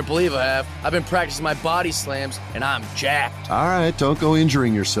 You better believe I have. I've been practicing my body slams, and I'm jacked. All right, don't go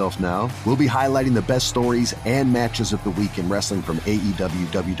injuring yourself now. We'll be highlighting the best stories and matches of the week in wrestling from AEW,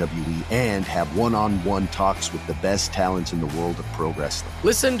 WWE, and have one-on-one talks with the best talents in the world of pro wrestling.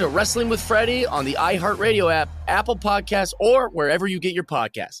 Listen to Wrestling with Freddie on the iHeartRadio app, Apple Podcasts, or wherever you get your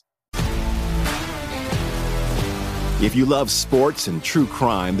podcasts. If you love sports and true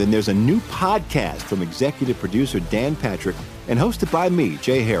crime, then there's a new podcast from executive producer Dan Patrick and hosted by me,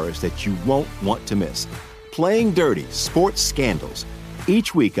 Jay Harris, that you won't want to miss. Playing Dirty: Sports Scandals.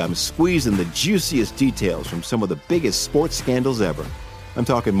 Each week, I'm squeezing the juiciest details from some of the biggest sports scandals ever. I'm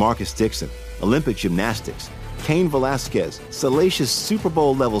talking Marcus Dixon, Olympic gymnastics, Cain Velasquez, salacious Super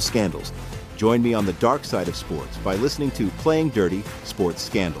Bowl-level scandals. Join me on the dark side of sports by listening to Playing Dirty Sports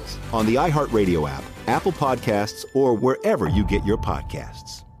Scandals on the iHeartRadio app, Apple Podcasts, or wherever you get your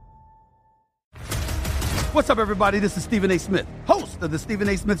podcasts. What's up, everybody? This is Stephen A. Smith, host of the Stephen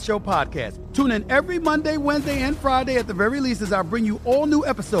A. Smith Show podcast. Tune in every Monday, Wednesday, and Friday at the very least as I bring you all new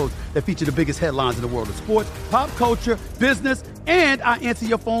episodes that feature the biggest headlines in the world of sports, pop culture, business, and I answer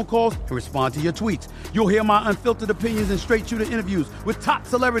your phone calls and respond to your tweets. You'll hear my unfiltered opinions and straight-shooter interviews with top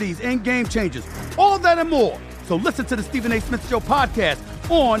celebrities and game changers. All that and more. So listen to the Stephen A. Smith Show podcast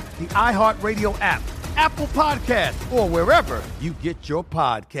on the iHeartRadio app, Apple Podcasts, or wherever you get your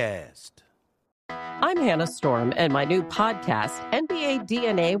podcast. I'm Hannah Storm, and my new podcast, NBA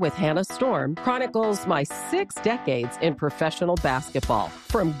DNA with Hannah Storm, chronicles my 6 decades in professional basketball.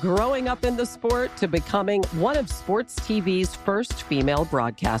 From growing up in the sport to becoming one of sports TV's first female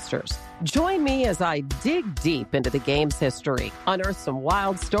broadcasters. Join me as I dig deep into the game's history, unearth some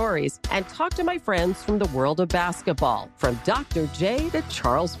wild stories, and talk to my friends from the world of basketball, from Dr. J to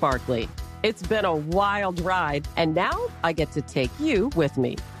Charles Barkley. It's been a wild ride, and now I get to take you with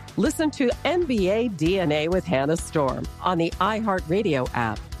me. Listen to NBA DNA with Hannah Storm on the iHeartRadio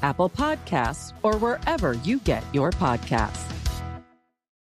app, Apple Podcasts, or wherever you get your podcasts.